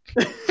magic!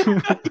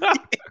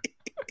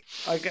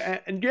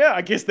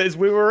 I guess that's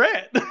where we're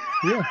at.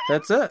 Yeah,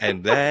 that's it.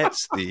 And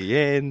that's the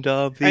end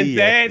of the And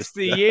that's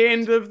the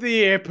end of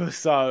the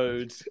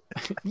episode.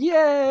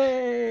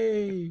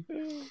 Yay!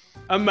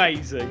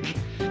 Amazing.